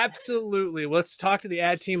 Absolutely. Let's talk to the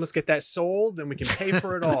ad team. Let's get that sold, and we can pay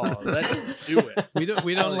for it all. Let's do it.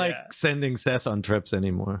 We don't like sending Seth on trips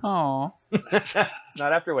anymore. Oh,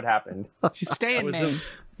 not after what happened. She's staying.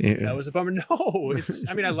 That was a bummer. No,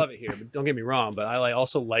 I mean, I love it here, but don't get me wrong. But I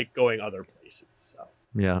also like going other places. So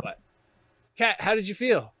yeah. But Kat, how did you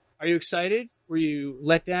feel? Are you excited? Were you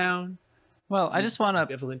let down? Well, I just want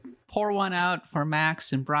to pour one out for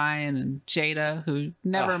Max and Brian and Jada, who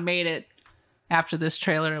never made it after this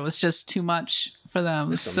trailer. It was just too much for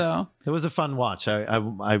them. So it was a fun watch.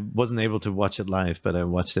 I wasn't able to watch it live, but I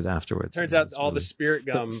watched it afterwards. Turns out all the spirit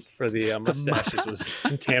gum for the mustaches was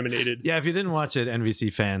contaminated. Yeah, if you didn't watch it,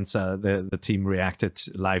 NVC fans, the team reacted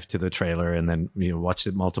live to the trailer and then watched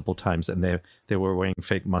it multiple times, and they were wearing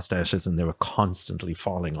fake mustaches and they were constantly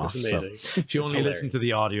falling off. So if you only listen to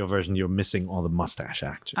the audio version, you're missing all the mustache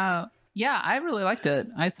action. Yeah, I really liked it.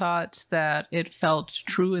 I thought that it felt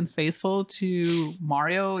true and faithful to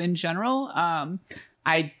Mario in general.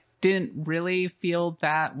 I didn't really feel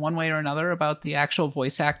that one way or another about the actual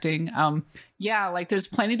voice acting. Yeah, like there's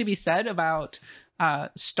plenty to be said about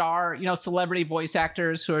celebrity voice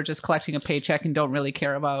actors who are just collecting a paycheck and don't really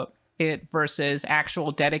care about it versus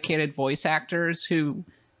actual dedicated voice actors who,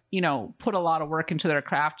 put a lot of work into their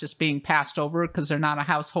craft just being passed over because they're not a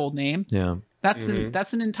household name. Yeah.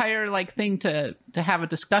 That's an entire thing to have a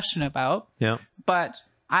discussion about. Yeah. But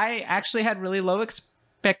I actually had really low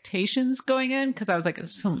expectations going in because I was like,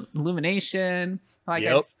 some Illumination.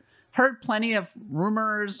 I've heard plenty of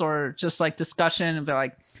rumors or just discussion of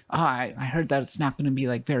I heard that it's not going to be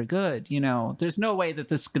very good. There's no way that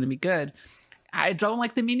this is going to be good. I don't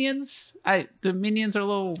like the Minions. The Minions are a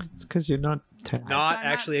little. It's because you're not 10. Not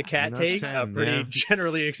actually a cat take. 10, a pretty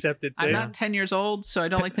generally accepted thing. I'm not 10 years old, so I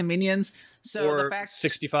don't like the Minions. So or the fact,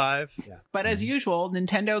 65. Yeah. But as usual,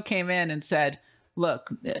 Nintendo came in and said, "Look,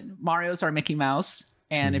 Mario's our Mickey Mouse,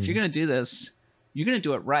 and if you're going to do this, you're going to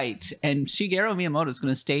do it right. And Shigeru Miyamoto is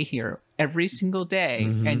going to stay here every single day,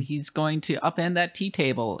 and he's going to upend that tea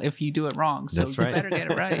table if you do it wrong. So you better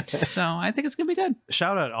get it right. So I think it's going to be good.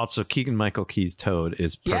 Shout out also, Keegan-Michael Key's Toad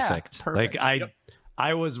is perfect. Yeah, perfect. Like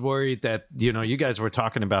I was worried that, you know, you guys were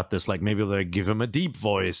talking about this, like maybe they'll give him a deep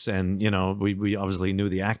voice, and, you know, we obviously knew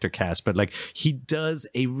the actor cast, but like he does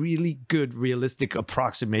a really good realistic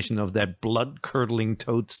approximation of that blood curdling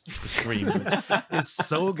Toad scream, which is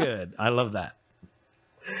so good. I love that.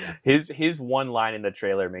 His one line in the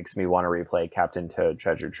trailer makes me want to replay Captain Toad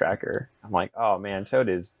Treasure Tracker. I'm like, oh man, Toad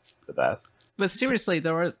is the best. But seriously,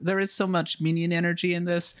 there is so much minion energy in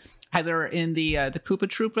this. Either in the Koopa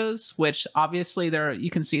Troopas, which obviously you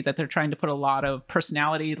can see that they're trying to put a lot of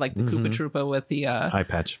personality, like the Koopa Troopa with the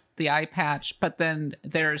eye patch. But then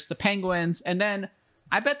there's the penguins, and then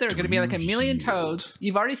I bet there are going to be like a million toads.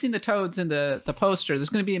 You've already seen the toads in the poster. There's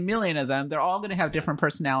going to be a million of them. They're all going to have different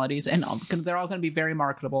personalities, and they're all going to be very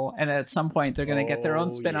marketable. And at some point, they're going to get their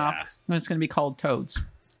own spin-off, and it's going to be called Toads.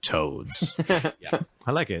 Yeah,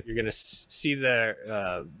 I like it. You're gonna see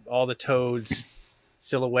all the toads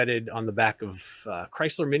silhouetted on the back of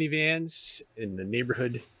Chrysler minivans in the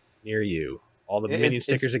neighborhood near you. All the Minion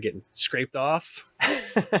stickers are getting scraped off.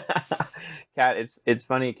 Kat, it's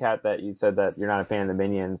funny, Kat, that you said that you're not a fan of the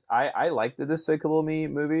Minions. I like the Despicable Me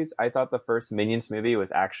movies. I thought the first Minions movie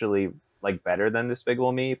was actually like better than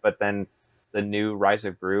Despicable Me, but then the new Rise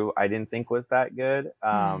of Gru I didn't think was that good,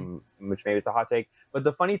 which maybe it's a hot take. But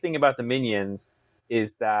the funny thing about the Minions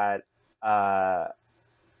is that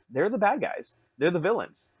they're the bad guys. They're the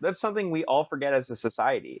villains. That's something we all forget as a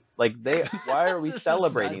society. Like why are we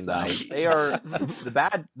celebrating them? They are the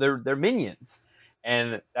bad. They're minions,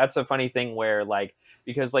 and that's a funny thing where like,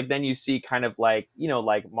 because like then you see kind of like, you know,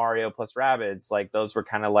 like Mario plus Rabbids, like those were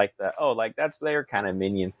kind of like like that's their kind of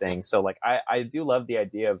minion thing. So like I do love the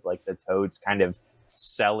idea of like the Toads kind of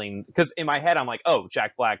selling, because in my head I'm like, oh,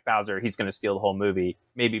 Jack Black, Bowser, he's going to steal the whole movie,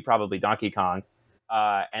 probably Donkey Kong.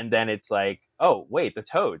 And then it's like, oh wait, the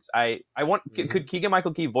Toads. I want. Could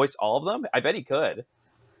Keegan-Michael Key voice all of them? I bet he could.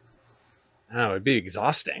 Oh, it'd be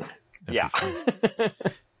exhausting. Yeah,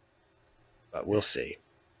 but we'll see.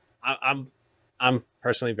 I'm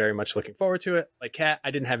personally very much looking forward to it. Like Kat,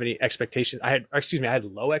 I didn't have any expectations. I had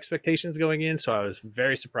low expectations going in, so I was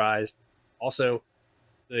very surprised. Also,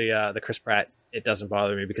 the Chris Pratt, it doesn't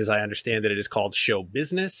bother me because I understand that it is called show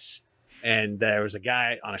business. And there was a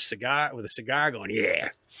guy on a cigar going, yeah,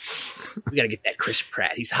 we got to get that Chris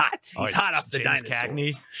Pratt. He's hot. He's hot off the dinosaurs.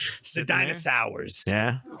 Cagney, the dinosaurs.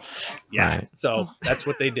 Yeah. Right. So that's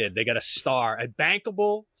what they did. They got a star, a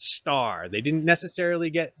bankable star. They didn't necessarily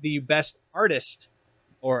get the best artist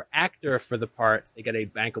or actor for the part. They got a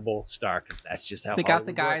bankable star because that's just how they got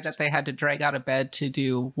the guy that they had to drag out of bed to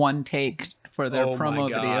do one take for their promo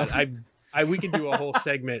video. We could do a whole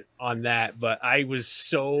segment on that, but I was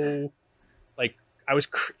so like I was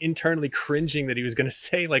internally cringing that he was going to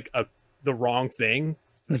say like the wrong thing.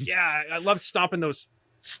 Like, yeah, I love stomping those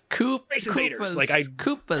Space Invaders. Like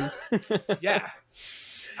Koopas. Yeah,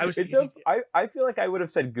 I was. I feel like I would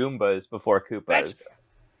have said Goombas before Koopas.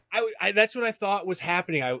 That's what I thought was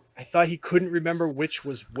happening. I thought he couldn't remember which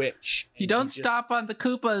was which. You don't stop on the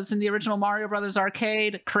Koopas in the original Mario Brothers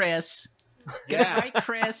arcade, Chris. Get it right,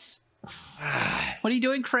 Chris. What are you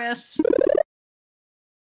doing, Chris?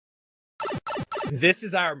 This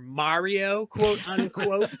is our Mario, quote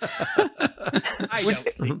unquote. I don't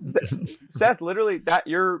think so. Seth, literally, that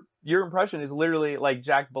your impression is literally like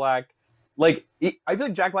Jack Black. Like, I feel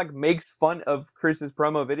like Jack Black makes fun of Chris's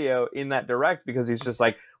promo video in that direct because he's just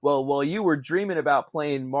like, well, while you were dreaming about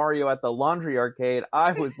playing Mario at the laundry arcade,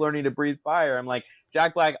 I was learning to breathe fire. I'm like,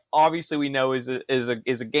 Jack Black, obviously we know is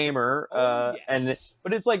a gamer, yes.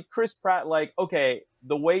 But it's like Chris Pratt, like, okay,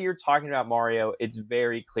 the way you're talking about Mario, it's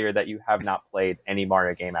very clear that you have not played any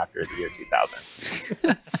Mario game after the year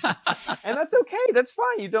 2000. And that's okay. That's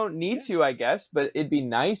fine. You don't need to, I guess, but it'd be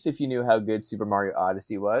nice if you knew how good Super Mario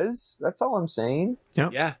Odyssey was. That's all I'm saying.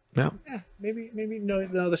 Yeah. Maybe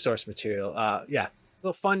know the source material. Yeah. A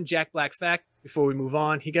little fun Jack Black fact before we move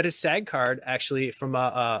on. He got his SAG card actually from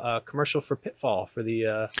a commercial for Pitfall for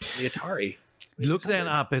the Atari. Look that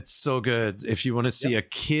up. It's so good. If you want to see a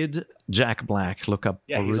kid Jack Black, look up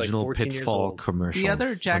original like Pitfall commercial on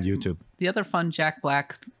YouTube. The other fun Jack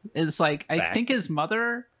Black is like, I think his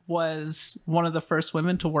mother was one of the first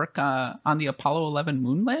women to work on the Apollo 11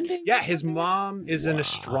 moon landing. Yeah, his mom is an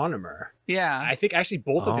astronomer. Yeah. I think actually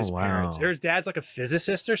both of his parents. Or his dad's like a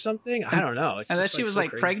physicist or something. I don't know. And then she was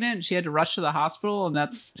like pregnant and she had to rush to the hospital, and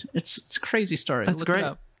it's a crazy story. That's great.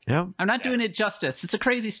 Yeah. I'm not doing it justice. It's a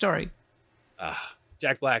crazy story.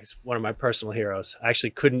 Jack Black is one of my personal heroes. I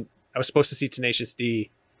actually couldn't I was supposed to see Tenacious D,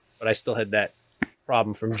 but I still had that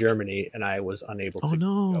problem from Germany, and I was unable to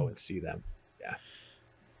go and see them. Yeah,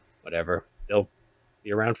 whatever. They'll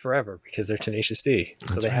be around forever because they're Tenacious D,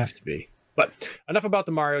 so they have to be. But enough about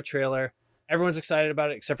the Mario trailer. Everyone's excited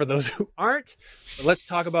about it except for those who aren't. But let's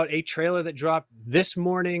talk about a trailer that dropped this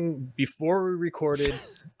morning before we recorded.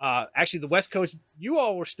 Actually, the West Coast, you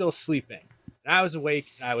all were still sleeping. And I was awake,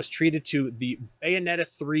 and I was treated to the Bayonetta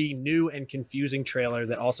 3 new and confusing trailer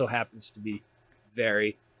that also happens to be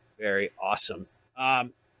very, very awesome.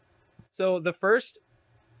 So the first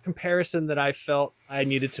comparison that I felt I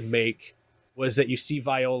needed to make was that you see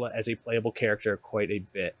Viola as a playable character quite a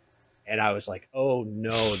bit. And I was like, oh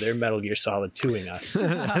no, they're Metal Gear Solid 2-ing us.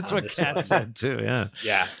 That's what Kat said too, yeah.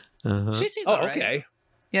 Yeah. Uh-huh. She seems all right. Okay.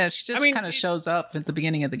 Yeah, she just kind of shows up at the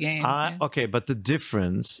beginning of the game. Okay, but the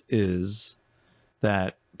difference is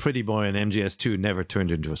that Pretty Boy in MGS2 never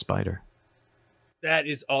turned into a spider. That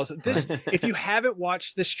is awesome. This, if you haven't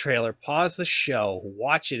watched this trailer, pause the show,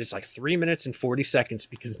 watch it. It's like 3 minutes and 40 seconds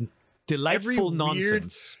because delightful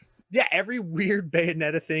nonsense. Every weird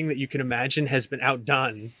Bayonetta thing that you can imagine has been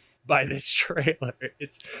outdone by this trailer.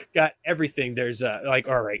 It's got everything. There's all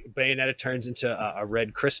right, Bayonetta turns into a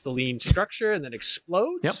red crystalline structure and then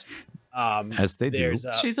explodes. Yep. As they do.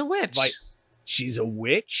 She's a witch. She's a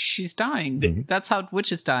witch. She's dying. That's how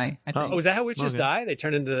witches die, I think. Oh, is that how witches die? They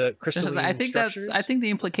turn into crystalline structures? I think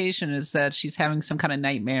the implication is that she's having some kind of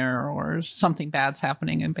nightmare or something bad's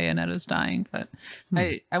happening and Bayonetta's dying. But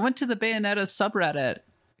I went to the Bayonetta subreddit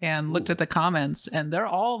and looked at the comments, and they're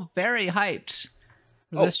all very hyped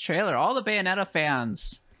for this trailer. All the Bayonetta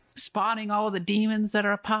fans spotting all of the demons that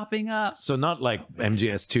are popping up. So not like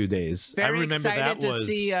MGS2 days. Very I remember excited that was to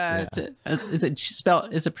see.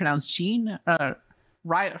 Is it pronounced Jean? Her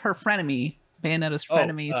frenemy, Bayonetta's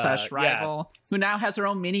frenemy sh rival, who now has her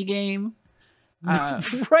own mini game.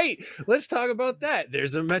 Right. Let's talk about that.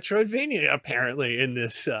 There's a Metroidvania apparently in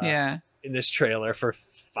this. In this trailer for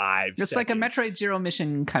 5 It's seconds. like a Metroid Zero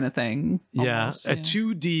Mission kind of thing. Almost. A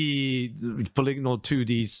 2D, polygonal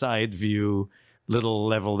 2D side view little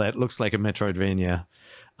level that looks like a Metroidvania.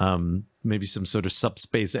 Maybe some sort of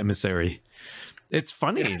subspace emissary. It's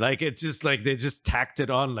funny. Like, it's just like they just tacked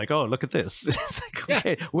it on like, oh, look at this. It's like,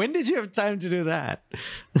 okay, when did you have time to do that?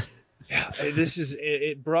 This is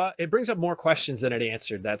it brings up more questions than it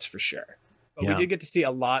answered, that's for sure. But we did get to see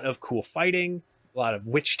a lot of cool fighting, a lot of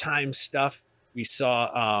witch time stuff. We saw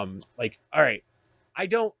all right,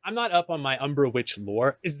 I'm not up on my Umbra Witch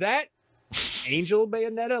lore. Is that Angel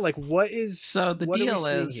Bayonetta? Like, what is so the deal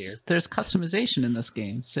is there's customization in this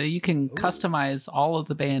game, so you can customize all of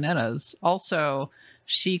the Bayonettas. Also,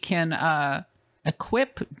 she can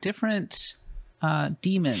equip different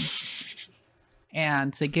demons,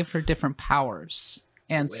 and they give her different powers.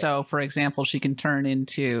 And so, for example, she can turn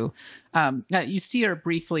into you see her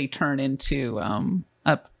briefly turn into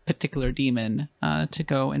a particular demon to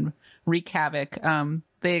go and wreak havoc.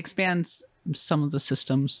 They expand some of the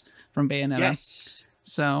systems from Bayonetta. Yes.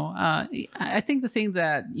 So I think the thing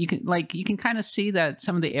that you can kind of see that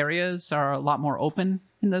some of the areas are a lot more open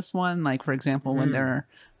in this one. Like, for example, when they're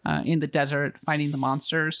in the desert fighting the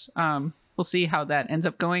monsters. We'll see how that ends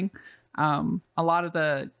up going. A lot of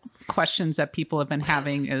the questions that people have been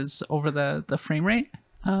having is over the frame rate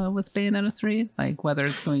with Bayonetta 3, like whether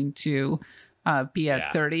it's going to be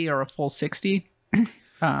at 30 or a full 60.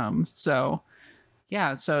 So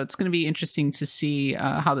it's going to be interesting to see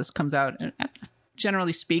how this comes out.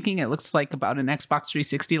 Generally speaking, it looks like about an Xbox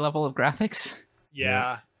 360 level of graphics.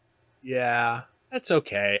 Yeah. That's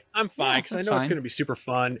okay. I'm fine because I know it's going to be super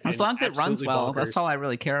fun. As long as it runs well, that's all I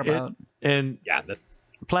really care about.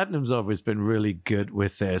 Platinum's always been really good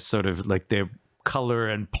with their sort of like their color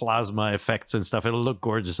and plasma effects and stuff. It'll look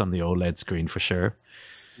gorgeous on the OLED screen for sure.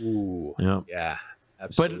 Ooh. Yeah.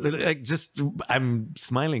 Absolutely. But I'm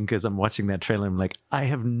smiling because I'm watching that trailer. I'm like, I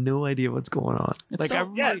have no idea what's going on. It's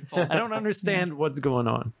I don't understand what's going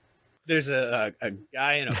on. There's a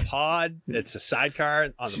guy in a pod. It's a sidecar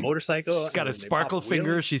on the motorcycle. She's got a sparkle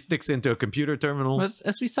finger. She sticks into a computer terminal.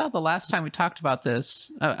 As we saw the last time we talked about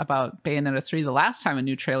this, about Bayonetta 3, the last time a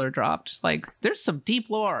new trailer dropped, like there's some deep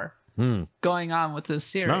lore going on with this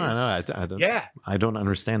series. No, I don't. Yeah, I don't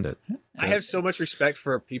understand it. I have so much respect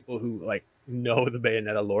for people who like know the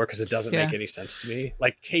Bayonetta lore because it doesn't make any sense to me.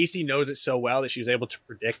 Like Casey knows it so well that she was able to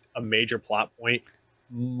predict a major plot point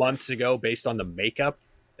months ago based on the makeup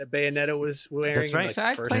that Bayonetta was wearing. That's right. Like, so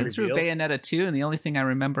I played through Bayonetta 2, and the only thing I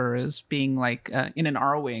remember is being like in an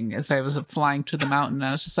R-Wing as I was flying to the mountain.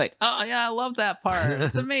 I was just like, oh yeah, I love that part.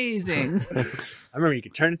 It's amazing. I remember you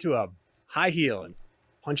could turn into a high heel and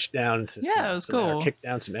punch down to Yeah, it was cool. or kick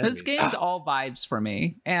down some enemies. This game's all vibes for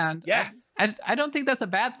me, and yeah, I don't think that's a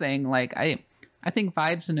bad thing. Like I think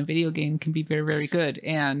vibes in a video game can be very, very good,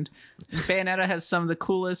 and Bayonetta has some of the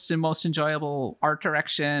coolest and most enjoyable art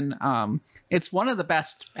direction. It's one of the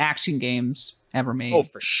best action games ever made. Oh,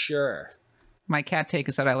 for sure. My cat take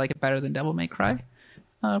is that I like it better than Devil May Cry,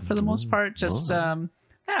 for the most part. Just yeah,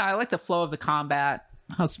 I like the flow of the combat,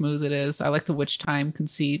 how smooth it is. I like the witch time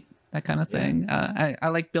conceit, that kind of thing. I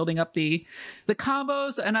like building up the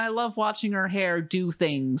combos, and I love watching her hair do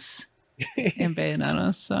things in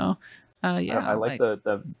Bayonetta. So. Yeah, I like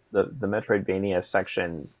the Metroidvania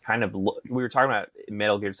section. Kind of, we were talking about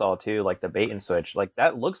Metal Gear Solid 2, like the bait and switch. Like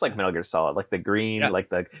that looks like Metal Gear Solid, like the green, like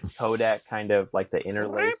the codec kind of, like the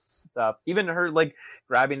interlace stuff. Even her like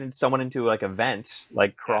grabbing someone into like a vent,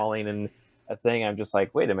 like crawling in a thing. I'm just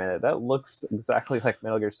like, wait a minute, that looks exactly like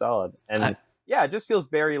Metal Gear Solid. And yeah, it just feels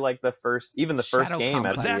very like the first game. That's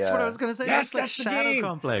what I was gonna say. Yes, that's the Shadow game.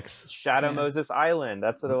 Complex. Shadow Moses Island.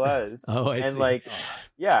 That's what it was. Oh, I and see. like,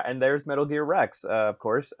 yeah, and there's Metal Gear Rex, of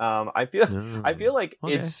course. I feel like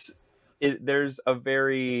there's a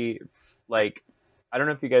very like, I don't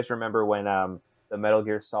know if you guys remember when the Metal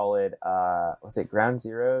Gear Solid was it Ground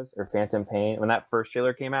Zeroes or Phantom Pain, when that first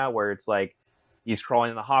trailer came out, where it's like he's crawling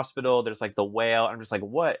in the hospital, there's like the whale. I'm just like,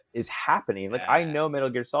 what is happening? Like, I know Metal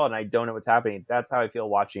Gear Solid and I don't know what's happening. That's how I feel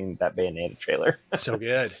watching that Bayonetta trailer. So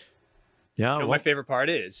good. Yeah. My favorite part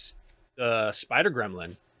is the Spider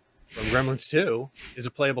Gremlin from Gremlins 2 is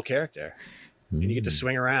a playable character. And you get to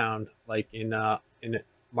swing around like in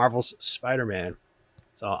Marvel's Spider-Man.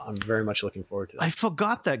 So I'm very much looking forward to that. I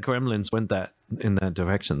forgot that Gremlins went in that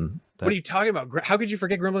direction. What are you talking about? How could you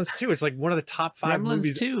forget Gremlins 2? It's like one of the top 5 Gremlins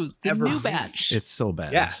movies 2, the ever new made. batch. It's so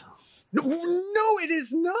bad. Yeah. No, it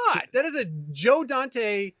is not. That is a Joe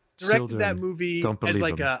Dante directed Children that movie don't as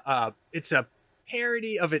believe like him. It's a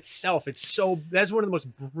parody of itself. That's one of the most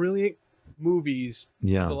brilliant movies of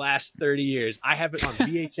the last 30 years. I have it on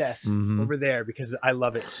VHS over there because I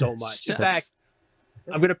love it so much. In fact,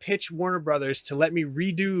 I'm going to pitch Warner Brothers to let me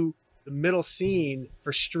redo the middle scene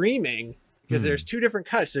for streaming, because there's 2 different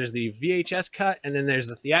cuts. There's the VHS cut and then there's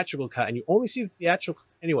the theatrical cut, and you only see the theatrical.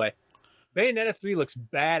 Anyway, Bayonetta 3 looks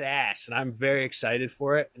badass, and I'm very excited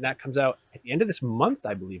for it. And that comes out at the end of this month,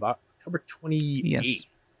 I believe, October 28th. Yes.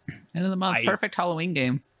 End of the month. Perfect Halloween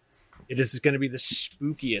game. It is going to be the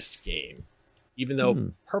spookiest game, even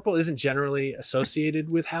though purple isn't generally associated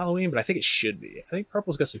with Halloween, but I think it should be. I think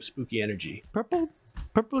purple's got some spooky energy. Purple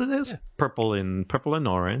it is. Purple and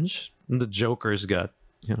orange. And the Joker's got,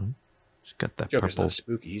 she's got that Joker's purple, not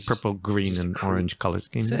spooky. purple, green, and orange color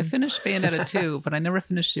scheme. So I finished Bayonetta 2, but I never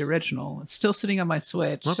finished the original. It's still sitting on my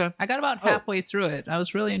Switch. Okay. I got about halfway through it. I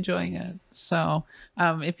was really enjoying it. So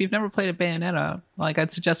if you've never played a Bayonetta, like,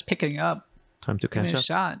 I'd suggest picking it up. Time to Give catch it a up.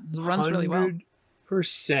 shot. It runs really well.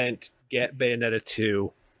 100% get Bayonetta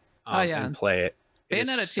 2 and play it.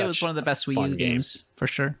 Bayonetta 2 is one of the best Wii U games, for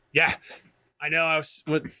sure. Yeah. I know.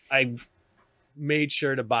 I made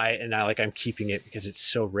sure to buy it, and I'm keeping it because it's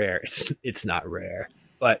so rare. It's not rare.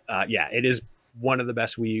 But it is one of the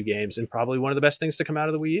best Wii U games, and probably one of the best things to come out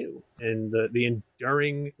of the Wii U, and the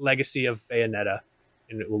enduring legacy of Bayonetta,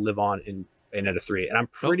 and it will live on in Bayonetta 3. And I'm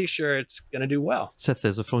pretty sure it's going to do well. Seth,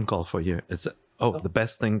 there's a phone call for you. It's the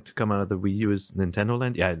best thing to come out of the Wii U is Nintendo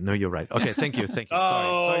Land. Yeah, no, you're right. Okay, thank you. Sorry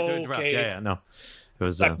to interrupt. Okay. Yeah, no, it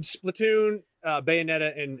was Splatoon,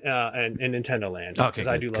 Bayonetta, and Nintendo Land. Okay, because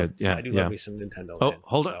I do love me some Nintendo Land.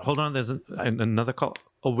 Hold on. There's another call.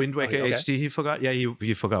 Oh, Wind Waker HD. He forgot. Yeah,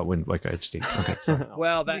 he forgot Wind Waker HD. Okay, so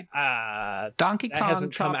well, that Donkey Kong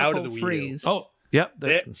hasn't come out of the Wii U. Freeze. Oh, yeah.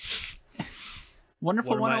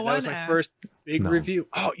 Wonderful 101. That was my first big review.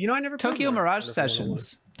 Oh, I never played Tokyo Mirage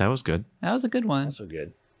Sessions. That was good. That was a good one. Also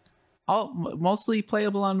good. Mostly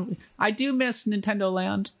playable on. I do miss Nintendo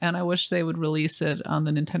Land, and I wish they would release it on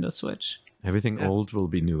the Nintendo Switch. Everything old will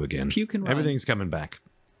be new again. Everything's coming back.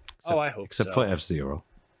 I hope except for F-Zero.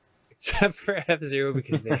 Except for F-Zero,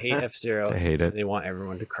 because they hate F-Zero. They hate it. They want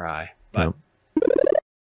everyone to cry. But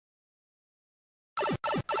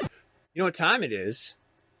you know what time it is?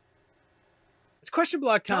 It's question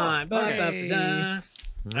block time. I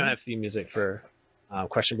don't have theme music for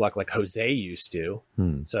question block like Jose used to.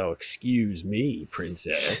 So excuse me,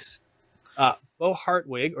 princess. Bo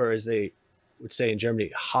Hartwig, or as they would say in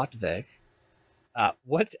Germany, Hartwig.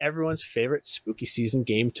 What's everyone's favorite spooky season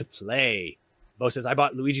game to play? Bo says, I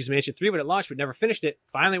bought Luigi's Mansion 3 when it launched, but never finished it.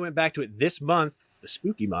 Finally went back to it this month, the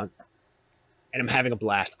spooky month, and I'm having a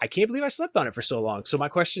blast. I can't believe I slept on it for so long. So my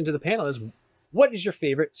question to the panel is, what is your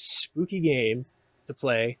favorite spooky game to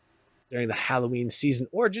play during the Halloween season,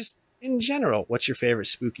 or just in general? What's your favorite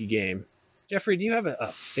spooky game? Jeffrey, do you have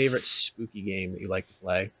a favorite spooky game that you like to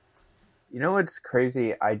play? You know what's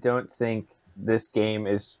crazy? I don't think this game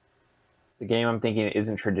is the game I'm thinking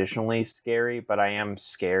isn't traditionally scary, but I am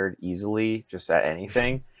scared easily just at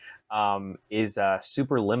anything. Is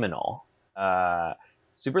Superliminal.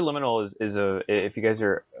 Superliminal is a, if you guys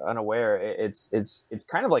are unaware, it's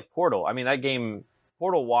kind of like Portal. I mean, that game,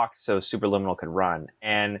 Portal walked so Superliminal could run,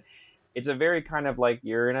 and it's a very kind of like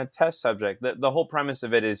you're in a test subject. The whole premise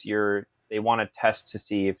of it is they want to test to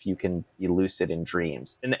see if you can be lucid in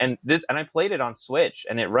dreams, and I played it on Switch,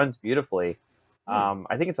 and it runs beautifully.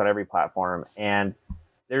 I think it's on every platform, and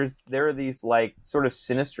there are these like sort of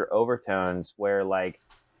sinister overtones where like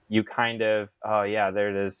you kind of there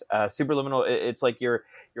it is, Superliminal. It's like you're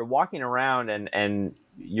walking around and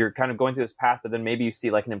you're kind of going through this path, but then maybe you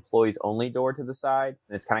see like an employees only door to the side,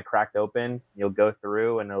 and it's kind of cracked open. You'll go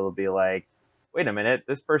through, and it'll be like, wait a minute,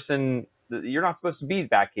 this person, you're not supposed to be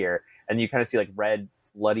back here, and you kind of see like red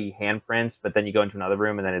bloody handprints, but then you go into another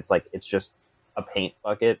room, and then it's just a paint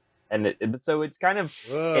bucket. And so it's kind of,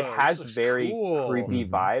 it has very creepy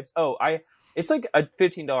vibes. It's like a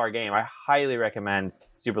 $15 game. I highly recommend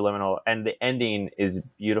Superliminal, and the ending is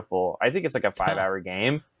beautiful. I think it's like a 5-hour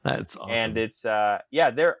game. That's awesome. And it's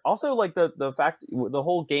they're also like the fact the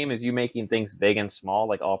whole game is you making things big and small,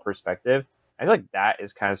 like all perspective. I feel like that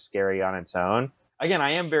is kind of scary on its own. Again,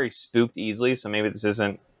 I am very spooked easily, so maybe this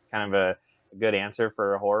isn't kind of a good answer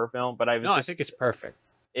for a horror film. But I think it's perfect.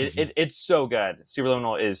 It's so good.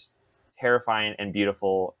 Superliminal is terrifying and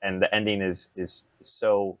beautiful, and the ending is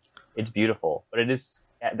so, it's beautiful, but it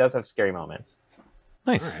does have scary moments.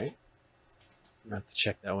 Nice. All right, I'm gonna have to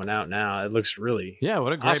check that one out now. It looks really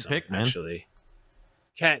what a great awesome, pick, man. Actually,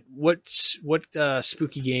 Kat, what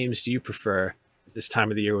spooky games do you prefer this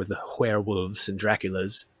time of the year with the werewolves and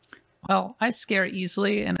Draculas? Well, I scare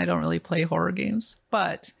easily, and I don't really play horror games,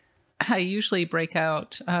 but I usually break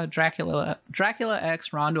out Dracula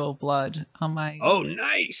X Rondo of Blood on my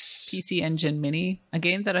nice PC Engine Mini, a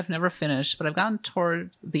game that I've never finished, but I've gotten toward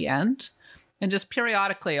the end, and just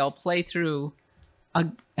periodically I'll play through a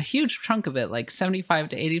huge chunk of it, like 75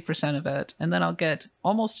 to 80% of it, and then I'll get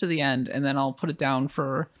almost to the end, and then I'll put it down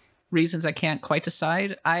for reasons I can't quite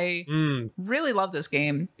decide. I really love this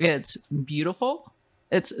game. It's beautiful.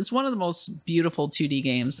 It's one of the most beautiful 2D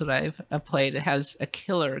games that I've played. It has a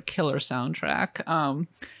killer soundtrack.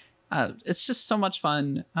 It's just so much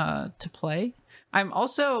fun to play. I've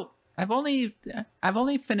only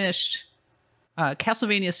finished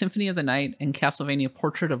Castlevania Symphony of the Night and Castlevania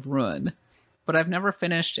Portrait of Ruin, but I've never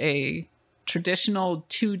finished a traditional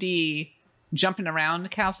 2D jumping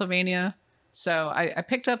around Castlevania. So I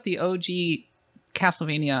picked up the OG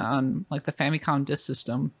Castlevania on like the Famicom Disk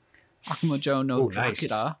System. Akumajo no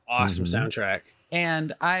Dracula. Nice. Awesome soundtrack.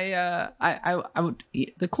 And I would.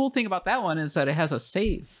 The cool thing about that one is that it has a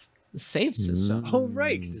save system. Oh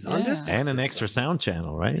right, it's on this and an extra sound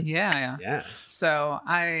channel, right? Yeah. So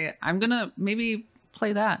I'm gonna maybe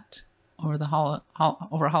play that over the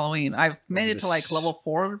over Halloween. I've made it to like level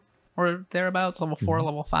 4 or thereabouts, level 4,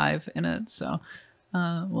 level 5 in it. So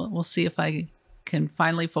we'll see if I can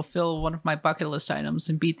finally fulfill one of my bucket list items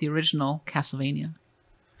and beat the original Castlevania.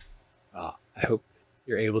 I hope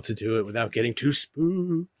you're able to do it without getting too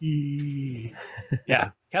spooky.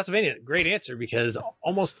 Yeah, Castlevania, great answer, because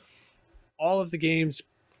almost all of the games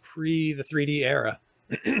pre the 3D era,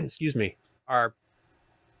 excuse me, are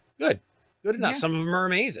good enough. Yeah. Some of them are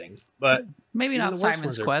amazing, but maybe not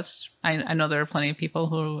Simon's Quest. I know there are plenty of people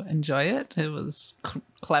who enjoy it. It was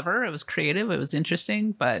clever, it was creative, it was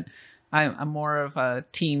interesting, but I'm more of a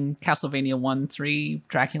team Castlevania 1, 3,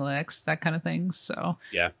 Dracula X, that kind of thing. So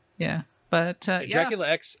yeah. But Dracula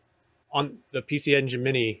X on the PC Engine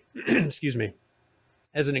Mini, excuse me,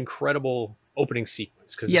 has an incredible opening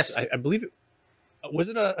sequence. Because I believe was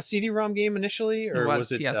it a CD-ROM game initially, or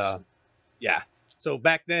was it? Yes. Yeah. So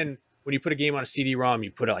back then, when you put a game on a CD-ROM,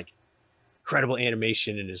 you put like incredible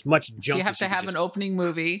animation and as much junk. So you have to have an opening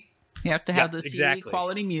movie. You have to have the CD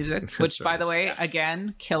quality music, which, by the way,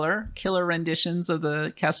 again, killer renditions of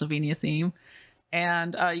the Castlevania theme,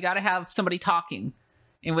 and you got to have somebody talking.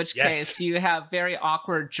 In which case, you have very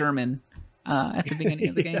awkward German at the beginning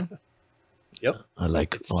of the game. Yep, I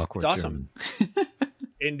like awkward awesome. German.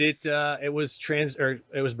 And it was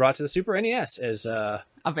brought to the Super NES as a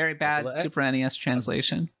very bad Super NES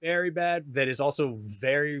translation. Very bad. That is also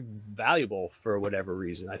very valuable for whatever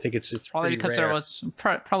reason. I think it's probably because rare. There was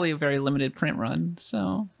probably a very limited print run,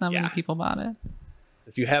 so not many people bought it.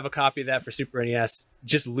 If you have a copy of that for Super NES,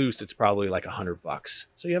 just loose, it's probably like $100.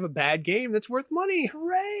 So you have a bad game that's worth money.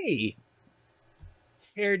 Hooray!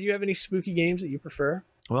 Harry, do you have any spooky games that you prefer?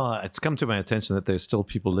 Well, it's come to my attention that there's still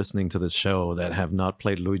people listening to the show that have not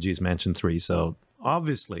played Luigi's Mansion 3. So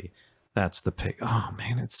obviously, that's the pick. Oh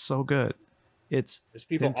man, it's so good. It's There's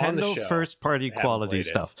people on the Nintendo show first-party that haven't quality played it.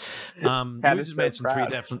 stuff. Kat is Luigi's so Mansion 3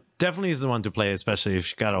 proud. definitely is the one to play, especially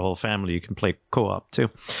if you got a whole family. You can play co-op too.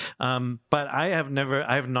 But I have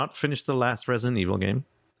not finished the last Resident Evil game.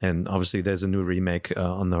 And obviously, there's a new remake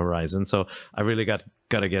on the horizon, so I really got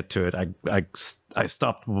to get to it. I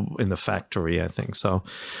stopped in the factory, I think, so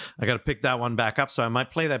I got to pick that one back up. So I might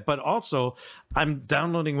play that. But also, I'm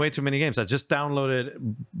downloading way too many games. I just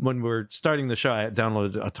downloaded when we're starting the show. I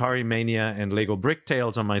downloaded Atari Mania and Lego Brick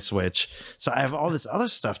Tales on my Switch. So I have all this other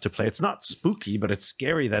stuff to play. It's not spooky, but it's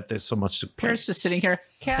scary that there's so much to play. Pierre's just sitting here.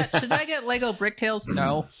 Kat, should I get Lego Brick Tales?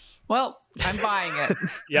 No. Well, I'm buying it.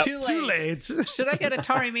 Yep. Too late. Should I get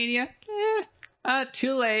Atari Mania?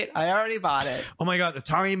 Too late. I already bought it. Oh my god,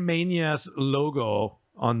 Atari Mania's logo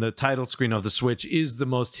on the title screen of the Switch is the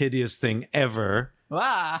most hideous thing ever.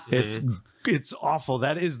 Wow. It's awful.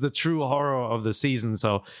 That is the true horror of the season.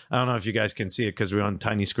 So I don't know if you guys can see it because we're on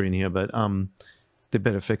tiny screen here, but they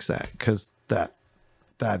better fix that because that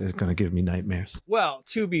is going to give me nightmares. Well,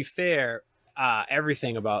 to be fair,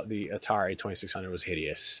 everything about the Atari 2600 was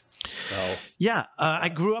hideous. So Yeah, I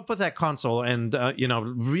grew up with that console, and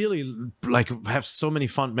really like have so many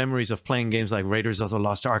fond memories of playing games like Raiders of the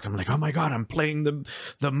Lost Ark. I'm like, oh my god, I'm playing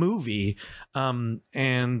the movie. And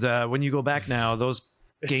when you go back now, those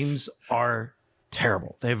games are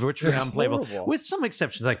terrible. They're virtually unplayable, horrible. with some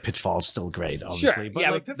exceptions. Like Pitfall's still great, obviously. sure, But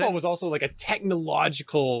yeah, like, but Pitfall was also like a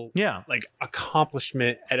technological like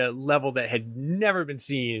accomplishment at a level that had never been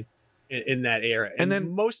seen in that era. And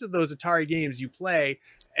then most of those Atari games you play,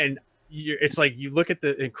 and it's like you look at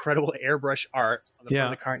the incredible airbrush art on the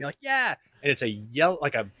front of the cart, and you're like, yeah, and it's a yellow,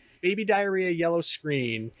 like a baby diarrhea yellow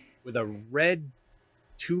screen with a red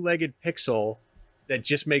two-legged pixel that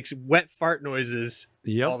just makes wet fart noises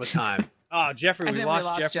all the time. Oh, Jeffrey, we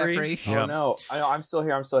lost Jeffrey. Oh no, I'm still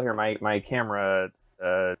here. My camera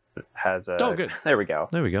has a. Oh, good. There we go.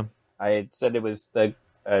 I said it was the.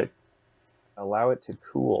 Allow it to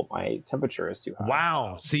cool. My temperature is too high.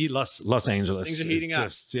 Wow. See, Los Angeles. Things are heating up.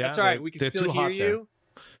 Just, That's all right. We can still hear you.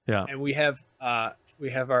 Yeah. And we have our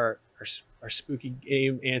spooky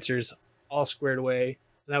game answers all squared away.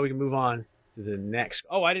 So now we can move on to the next.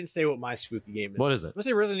 Oh, I didn't say what my spooky game is. What is it? Let's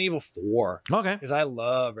say Resident Evil 4. Okay. Because I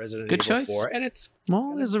love Resident Good Evil choice. 4. And it's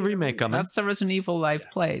There's a remake coming. That's the Resident Evil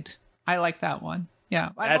I've played. I like that one. Yeah.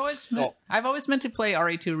 I've always meant to play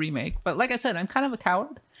RE2 remake, but like I said, I'm kind of a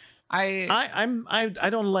coward. I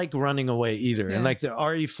don't like running away either, and like the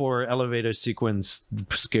RE4 elevator sequence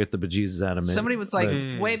scared the bejesus out of me. Somebody was like,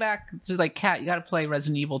 way back, it's just like, Kat, you got to play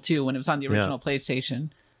Resident Evil 2 when it was on the original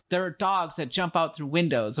PlayStation. There are dogs that jump out through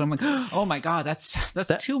windows, and I'm like, oh my god, that's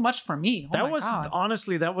too much for me.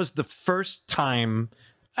 Honestly, that was the first time.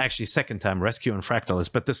 Actually, second time, Rescue and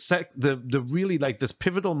Fractalist, but the really like this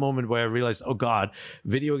pivotal moment where I realized, oh god,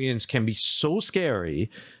 video games can be so scary,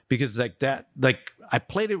 because I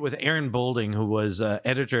played it with Aaron Boulding, who was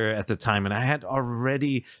editor at the time, and I had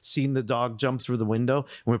already seen the dog jump through the window,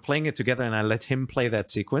 and we were playing it together, and I let him play that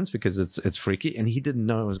sequence because it's freaky, and he didn't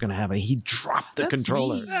know it was going to happen. He dropped the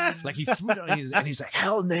controller, like he threw it on, and he's like,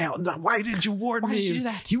 hell no, why did you warn me? Did you do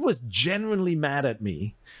that? He was genuinely mad at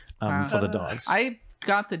me for the dogs. I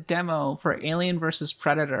got the demo for Alien versus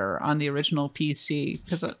Predator on the original PC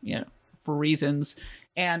because for reasons,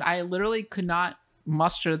 and I literally could not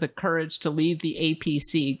muster the courage to leave the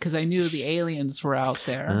APC because I knew the aliens were out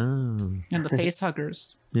there and the face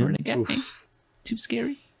huggers were gonna get me. Too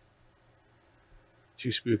scary,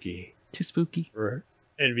 too spooky for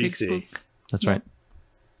NVC. Big spook. That's right.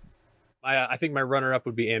 I think my runner-up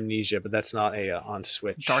would be Amnesia, but that's not on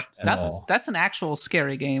Switch. That's an actual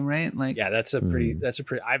scary game, right? Like, yeah, that's a pretty.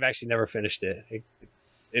 I've actually never finished it.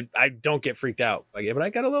 I don't get freaked out by it, but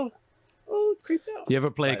I got a little creeped out. You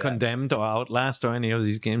ever play Condemned or Outlast or any of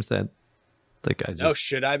these games that No,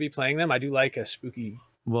 should I be playing them? I do like a spooky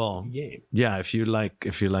game. Yeah, if you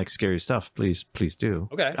like scary stuff, please do.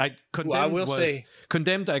 Okay.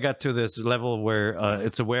 Condemned, I got to this level where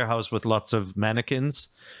it's a warehouse with lots of mannequins,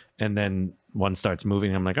 and then one starts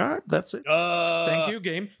moving. I'm like, all right, that's it. Thank you,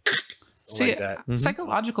 game. See,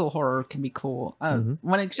 psychological horror can be cool.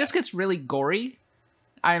 When it just gets really gory,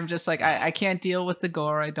 I'm just like, I can't deal with the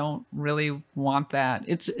gore. I don't really want that.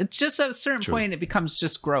 It's just at a certain point, it becomes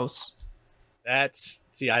just gross.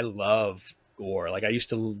 I love gore. Like I used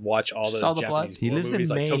to watch all the Japanese blood. He lives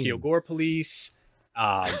movies in like Maine. Tokyo Gore Police.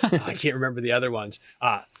 I can't remember the other ones.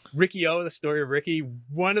 Ricky-O, the story of Ricky,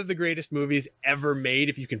 one of the greatest movies ever made.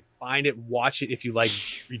 If you can find it, watch it if you like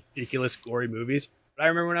ridiculous gory movies. But I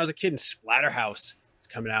remember when I was a kid in Splatterhouse. It's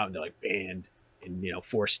coming out and they're like banned in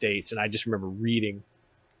 4 states, and I just remember reading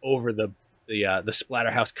over the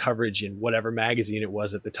Splatterhouse coverage in whatever magazine it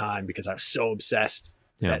was at the time because I was so obsessed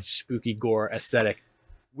with that spooky gore aesthetic.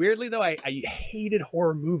 Weirdly though, I hated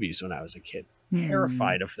horror movies when I was a kid.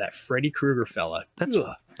 Terrified of that Freddy Krueger fella.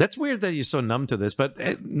 That's weird that you're so numb to this,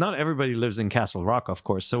 but not everybody lives in Castle Rock, of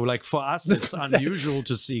course. So like for us, it's unusual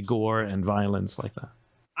to see gore and violence like that.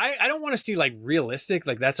 I don't want to see like realistic,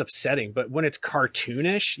 like that's upsetting, but when it's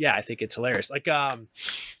cartoonish, yeah, I think it's hilarious. Like,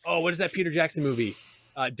 what is that Peter Jackson movie?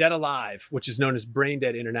 Dead Alive, which is known as Brain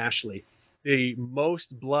Dead internationally. The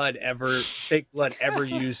most fake blood ever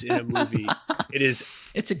used in a movie.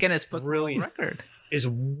 It's a Guinness Book record. Is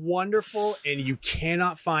wonderful, and you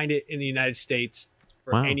cannot find it in the United States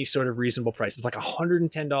for any sort of reasonable price. It's like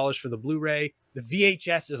 $110 for the Blu-ray. The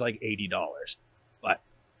VHS is like $80. But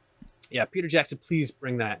yeah, Peter Jackson, please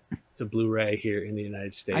bring that to Blu-ray here in the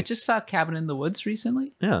United States. I just saw Cabin in the Woods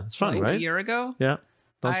recently. Yeah, it's fun, right? A year ago. Yeah,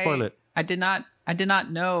 don't spoil it. I did not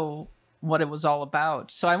know what it was all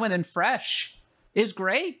about, so I went in fresh. It was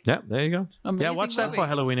great. Yeah, there you go. Amazing watch that for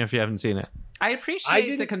Halloween if you haven't seen it. I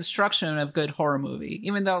appreciate the construction of good horror movie,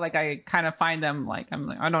 even though like I kind of find them like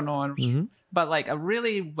I don't know, but like a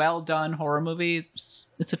really well done horror movie,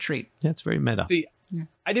 it's a treat. Yeah, it's very meta. See,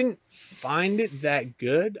 I didn't find it that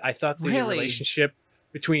good. I thought the relationship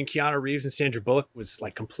between Keanu Reeves and Sandra Bullock was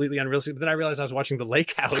like completely unrealistic. But then I realized I was watching The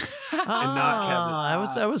Lake House and not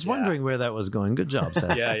Kevin. I was wondering where that was going. Good job,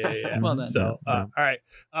 Seth. Yeah. Well done. So, all right.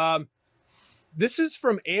 This is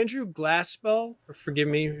from Andrew Glasspell. Forgive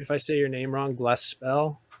me if I say your name wrong,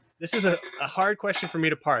 Glasspell. This is a hard question for me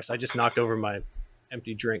to parse. I just knocked over my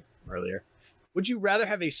empty drink earlier. Would you rather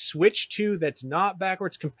have a Switch 2 that's not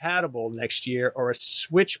backwards compatible next year or a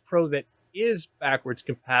Switch Pro that is backwards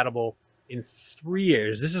compatible in 3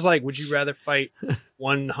 years? This is like, would you rather fight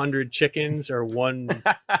 100 chickens or one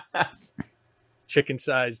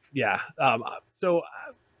chicken-sized? Yeah.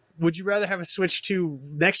 Would you rather have a Switch 2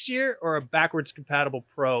 next year or a backwards compatible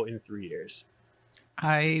Pro in 3 years?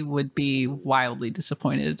 I would be wildly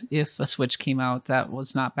disappointed if a Switch came out that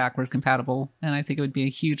was not backward compatible, and I think it would be a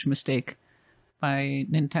huge mistake by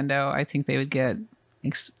Nintendo. I think they would get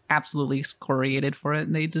absolutely excoriated for it,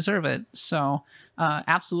 and they deserve it. So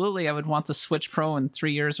absolutely, I would want the Switch Pro in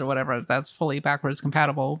 3 years or whatever that's fully backwards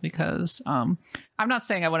compatible, because I'm not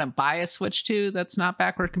saying I wouldn't buy a Switch 2 that's not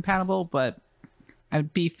backward compatible, but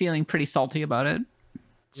I'd be feeling pretty salty about it.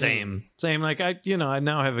 Same. Like I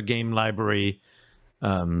now have a game library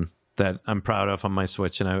that I'm proud of on my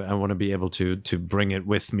Switch, and I want to be able to bring it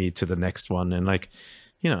with me to the next one. And like,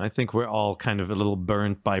 I think we're all kind of a little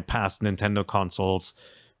burnt by past Nintendo consoles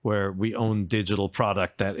where we own digital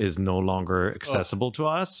product that is no longer accessible to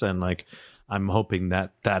us. And like, I'm hoping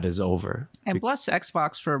that is over. And bless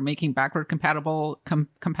Xbox for making backward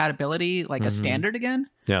compatibility like a standard again.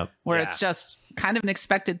 Yeah. Where it's just kind of an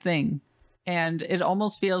expected thing. And it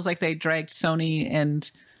almost feels like they dragged Sony and,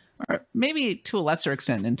 or maybe to a lesser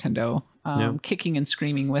extent, Nintendo, kicking and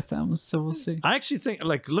screaming with them. So we'll see. I actually think,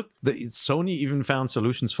 like, look, Sony even found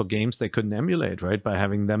solutions for games they couldn't emulate, right? By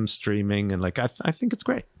having them streaming. And like, I think it's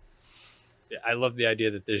great. Yeah, I love the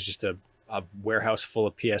idea that there's just a warehouse full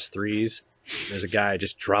of PS3s. There's a guy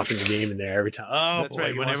just dropping the game in there every time. Oh, that's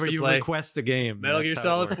right. Whenever you request a game, Metal Gear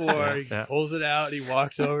Solid 4, he pulls it out, he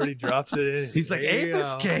walks over, and he drops it in. He's like, Ape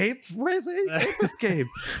Escape? Where's Ape Escape?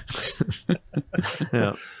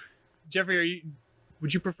 Yeah. Jeffrey,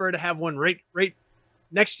 would you prefer to have one right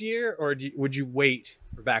next year, or would you wait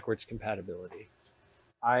for backwards compatibility?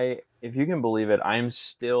 If you can believe it, I'm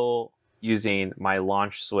still using my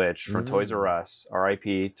launch Switch from Toys R Us,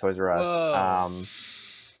 RIP Toys R Us.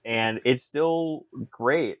 And it's still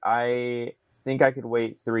great. I think I could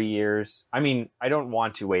wait 3 years. I mean, I don't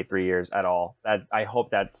want to wait 3 years at all. I hope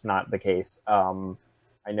that's not the case.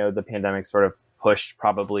 I know the pandemic sort of pushed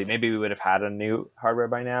probably, maybe we would have had a new hardware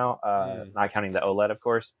by now, not counting the OLED, of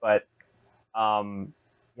course. But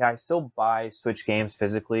I still buy Switch games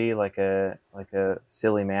physically like a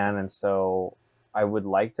silly man. And so I would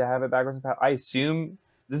like to have it backwards compatible. I assume,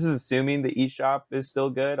 this is assuming the eShop is still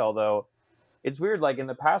good, although it's weird, like in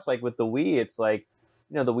the past, like with the Wii, it's like,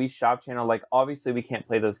 the Wii Shop channel, like obviously we can't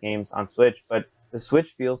play those games on Switch, but the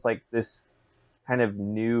Switch feels like this kind of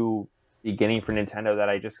new beginning for Nintendo that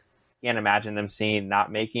I just can't imagine them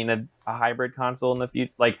not making a hybrid console in the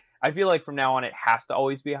future. Like, I feel like from now on, it has to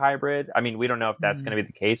always be a hybrid. I mean, we don't know if that's going to be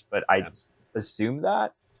the case, but I just assume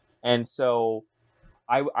that. And so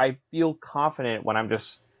I feel confident when I'm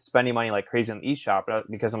just spending money like crazy on the eShop,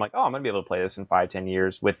 because I'm like, I'm going to be able to play this in 5-10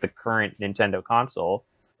 years with the current Nintendo console.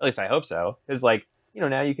 At least I hope so. Because like,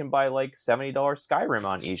 now you can buy like $70 Skyrim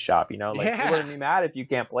on eShop. Like you wouldn't be mad if you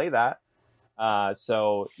can't play that.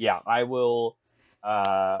 So yeah, I will.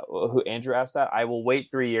 Who Andrew asked that? I will wait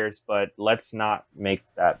 3 years, but let's not make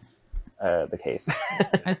that the case.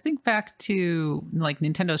 I think back to like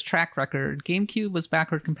Nintendo's track record. GameCube was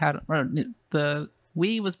backward compatible, or the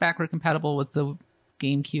Wii was backward compatible with the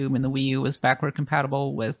GameCube, and the Wii U was backward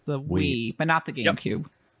compatible with the Wii, but not the GameCube.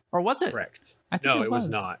 Yep. Or was it? Correct. I think it was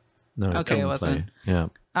not. No, okay, it wasn't. Yeah.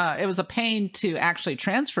 It was a pain to actually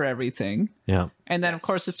transfer everything. Yeah. And then, of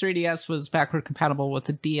course, the 3DS was backward compatible with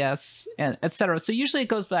the DS, and etc. So usually it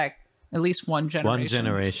goes back at least one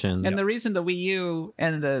generation. And the reason the Wii U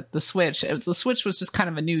and the Switch, the Switch was just kind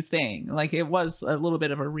of a new thing. Like, it was a little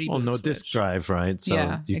bit of a reboot. Well, no Switch. disk drive, right? So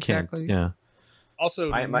yeah, you exactly. can't. Yeah.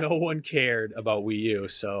 Also, no one cared about Wii U,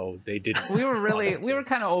 so they didn't. We were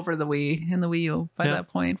kind of over the Wii and the Wii U by that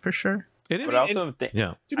point, for sure. It is. But also,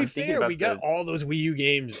 to be fair, we got all those Wii U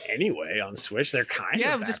games anyway on Switch. They're kind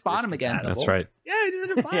of we just bought them again. That's right. Yeah, I just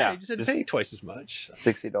didn't buy. I just didn't pay twice as much.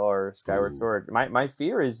 So. $60 Skyward Sword. My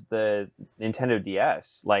fear is the Nintendo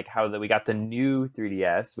DS, like how we got the new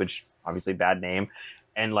 3DS, which obviously bad name,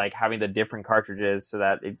 and like having the different cartridges so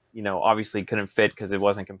that it obviously couldn't fit because it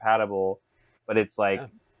wasn't compatible. But it's like,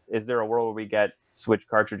 is there a world where we get Switch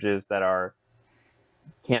cartridges that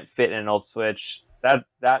can't fit in an old Switch?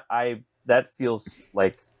 That feels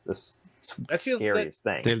like the scariest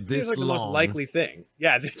thing. It feels like the most likely thing.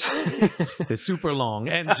 Yeah, they're super long.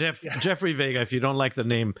 And Jeffrey Vega, if you don't like the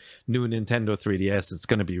name New Nintendo 3DS, it's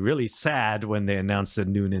going to be really sad when they announce the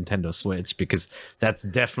new Nintendo Switch, because that's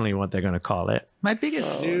definitely what they're going to call it. My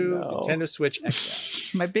biggest Nintendo Switch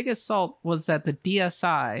XL. My biggest assault was that the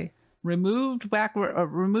DSi removed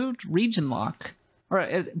region lock, or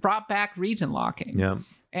it brought back region locking. Yeah.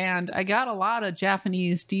 And I got a lot of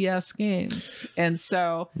Japanese DS games. And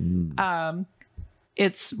so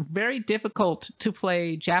it's very difficult to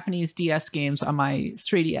play Japanese DS games on my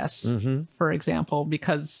 3DS, for example,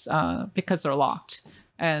 because they're locked.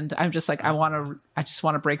 And I'm just like, I just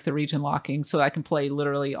want to break the region locking so that I can play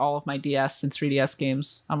literally all of my DS and 3DS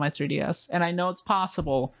games on my 3DS. And I know it's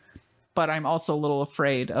possible, but I'm also a little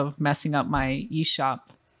afraid of messing up my eShop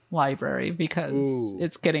library because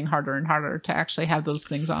it's getting harder and harder to actually have those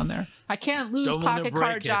things on there. I can't lose Pocket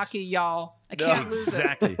Card Jockey, y'all. I can't lose it.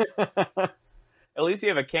 Exactly. At least you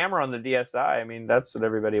have a camera on the DSi. I mean, that's what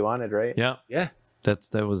everybody wanted, right? Yeah. Yeah.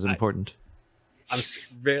 That was important.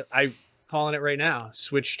 I'm calling it right now.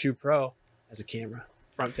 Switch 2 Pro as a camera.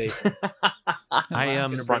 Front facing. I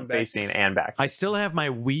am front facing and back. I still have my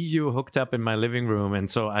Wii U hooked up in my living room, and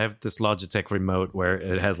so I have this Logitech remote where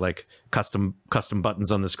it has like custom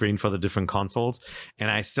buttons on the screen for the different consoles,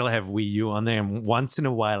 and I still have Wii U on there. And once in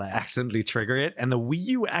a while, I accidentally trigger it, and the Wii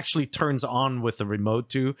U actually turns on with the remote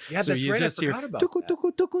too. Yeah, so that's you right. just I hear forgot about tuku,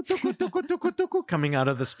 tuku, tuku, tuku, tuku, tuku, tuku, coming out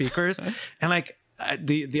of the speakers, and like.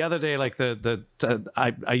 The other day, like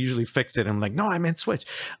I usually fix it. I'm like, no, I meant Switch.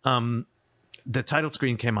 The title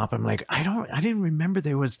screen came up. I'm like, I didn't remember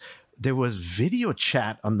there was video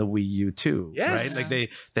chat on the Wii U too. Yes. Right? Like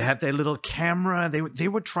they had their little camera. They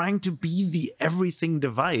were trying to be the everything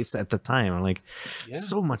device at the time. I'm like,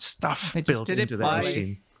 so much stuff built into that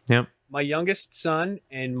machine. Yep. My youngest son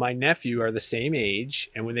and my nephew are the same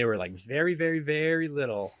age, and when they were like very, very, very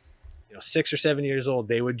little, 6 or 7 years old,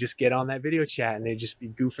 they would just get on that video chat and they'd just be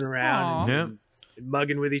goofing around and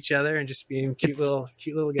mugging with each other and just being cute little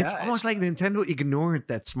guys. It's almost like Nintendo ignored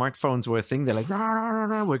that smartphones were a thing. They're like,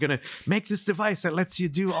 no, we're gonna make this device that lets you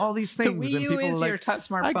do all these things. The Wii U and is your touch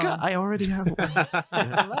smartphone. I already have one.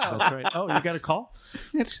 That's right. Oh, you got a call?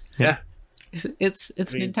 It's Nintendo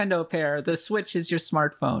Nintendo pair. The Switch is your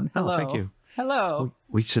smartphone. Hello. Oh, thank you. Hello.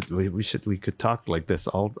 We could talk like this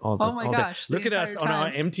all my gosh, day. Look at us on our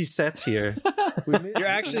empty set here. You're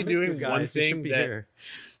actually doing one thing that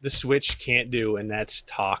the Switch can't do, and that's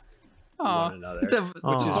talk to one another.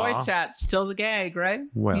 Which is voice chat, still the gag, right?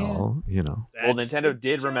 Well, Well, Nintendo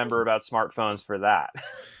did remember about smartphones for that.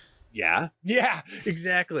 Yeah,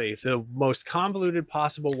 exactly. The most convoluted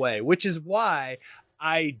possible way, which is why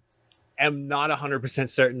I am not 100%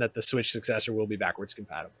 certain that the Switch successor will be backwards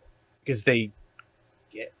compatible. Because they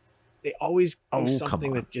always do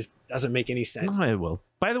something that just doesn't make any sense. No, it will.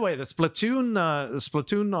 By the way, the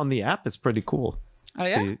Splatoon on the app is pretty cool. Oh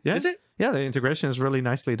yeah? Is it? Yeah, the integration is really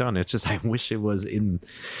nicely done. It's just I wish they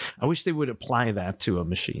would apply that to a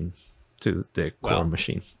machine, to the core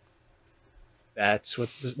machine. That's what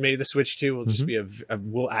maybe the Switch 2 will just be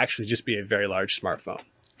will actually just be a very large smartphone.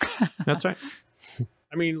 That's right.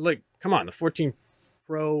 I mean, look, come on, the 14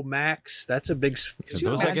 Pro Max, that's a big. Could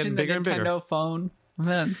you imagine the Nintendo phone?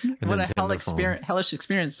 Man, what a hellish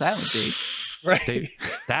experience that would be. Right.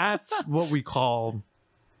 That's what we call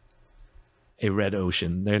a red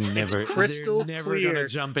ocean. They're never crystal never clear. gonna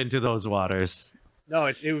jump into those waters. No,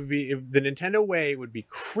 it would be the Nintendo way would be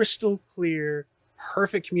crystal clear,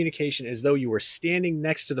 perfect communication, as though you were standing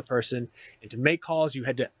next to the person, and to make calls you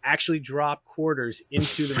had to actually drop quarters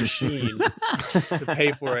into the machine to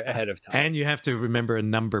pay for it ahead of time. And you have to remember a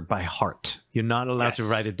number by heart. You're not allowed to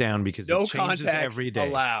write it down because no it changes contacts every day.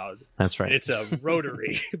 allowed. That's right. And it's a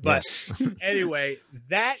rotary. But anyway,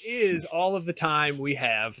 that is all of the time we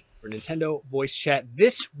have for Nintendo Voice Chat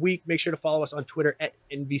this week. Make sure to follow us on Twitter at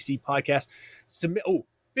NVC Podcast.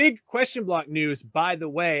 Big question block news, by the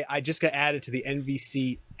way. I just got added to the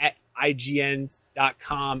NVC at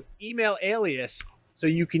IGN.com email alias, so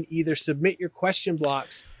you can either submit your question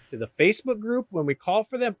blocks to the Facebook group when we call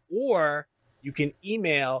for them, or you can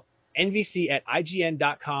email NVC at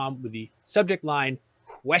IGN.com with the subject line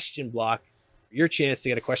question block for your chance to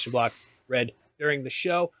get a question block read during the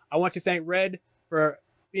show. I want to thank Red for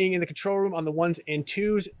being in the control room on the ones and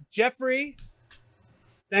twos. Jeffrey,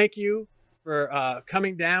 thank you for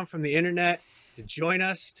coming down from the internet to join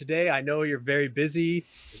us today. I know you're very busy.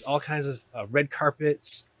 There's all kinds of red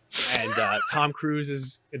carpets, and Tom Cruise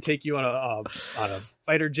is going to take you on a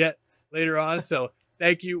fighter jet later on. So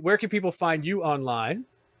thank you. Where can people find you online?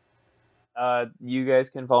 You guys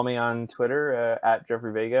can follow me on Twitter at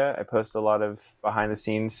Jeffrey Vega. I post a lot of behind the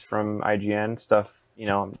scenes from IGN stuff.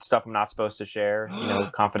 Stuff I'm not supposed to share,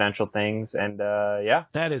 confidential things. And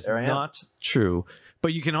that is not true.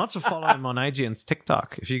 But you can also follow him on IGN's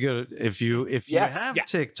TikTok. If you have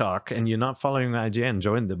TikTok and you're not following IGN,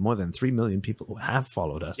 join the more than 3 million people who have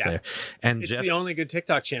followed us there. And it's the only good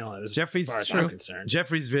TikTok channel as far as I'm concerned.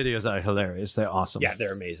 Jeffrey's videos are hilarious. They're awesome. Yeah,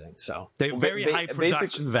 they're amazing. So they're very high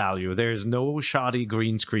production value. There's no shoddy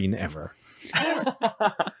green screen ever.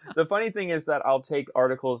 The funny thing is that I'll take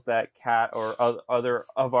articles that Kat or other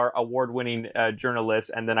of our award-winning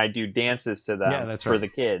journalists, and then I do dances to them for the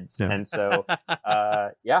kids. Yeah. And so,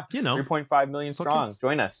 3.5 million strong. Kids.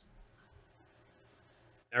 Join us.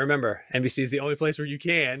 Now remember, NBC is the only place where you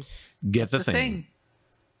can get the thing.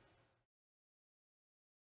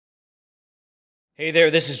 Hey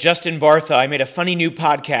there, this is Justin Bartha. I made a funny new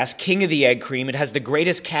podcast, King of the Egg Cream. It has the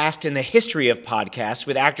greatest cast in the history of podcasts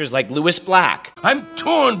with actors like Louis Black. I'm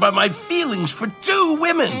torn by my feelings for 2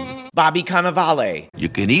 women. Bobby Cannavale. You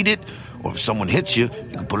can eat it, or if someone hits you,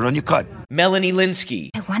 you can put it on your cut. Melanie Linsky.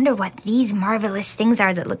 I wonder what these marvelous things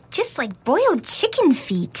are that look just like boiled chicken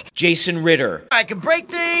feet. Jason Ritter. I can break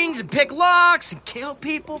things and pick locks and kill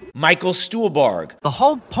people. Michael Stuhlbarg. The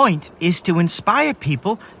whole point is to inspire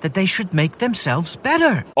people that they should make themselves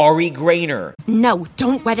better. Ari Grainer. No,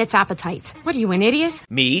 don't whet its appetite. What are you, an idiot?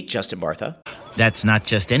 Me, Justin Bartha. That's not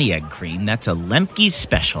just any egg cream, that's a Lemke's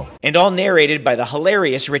special. And all narrated by the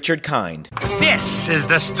hilarious Richard Kind. This is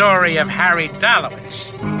the story of Harry Dalowitz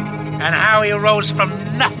and how he rose from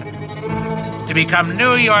nothing to become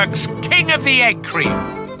New York's King of the Egg Cream.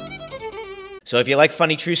 So if you like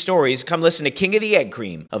funny true stories, come listen to King of the Egg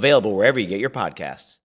Cream, available wherever you get your podcasts.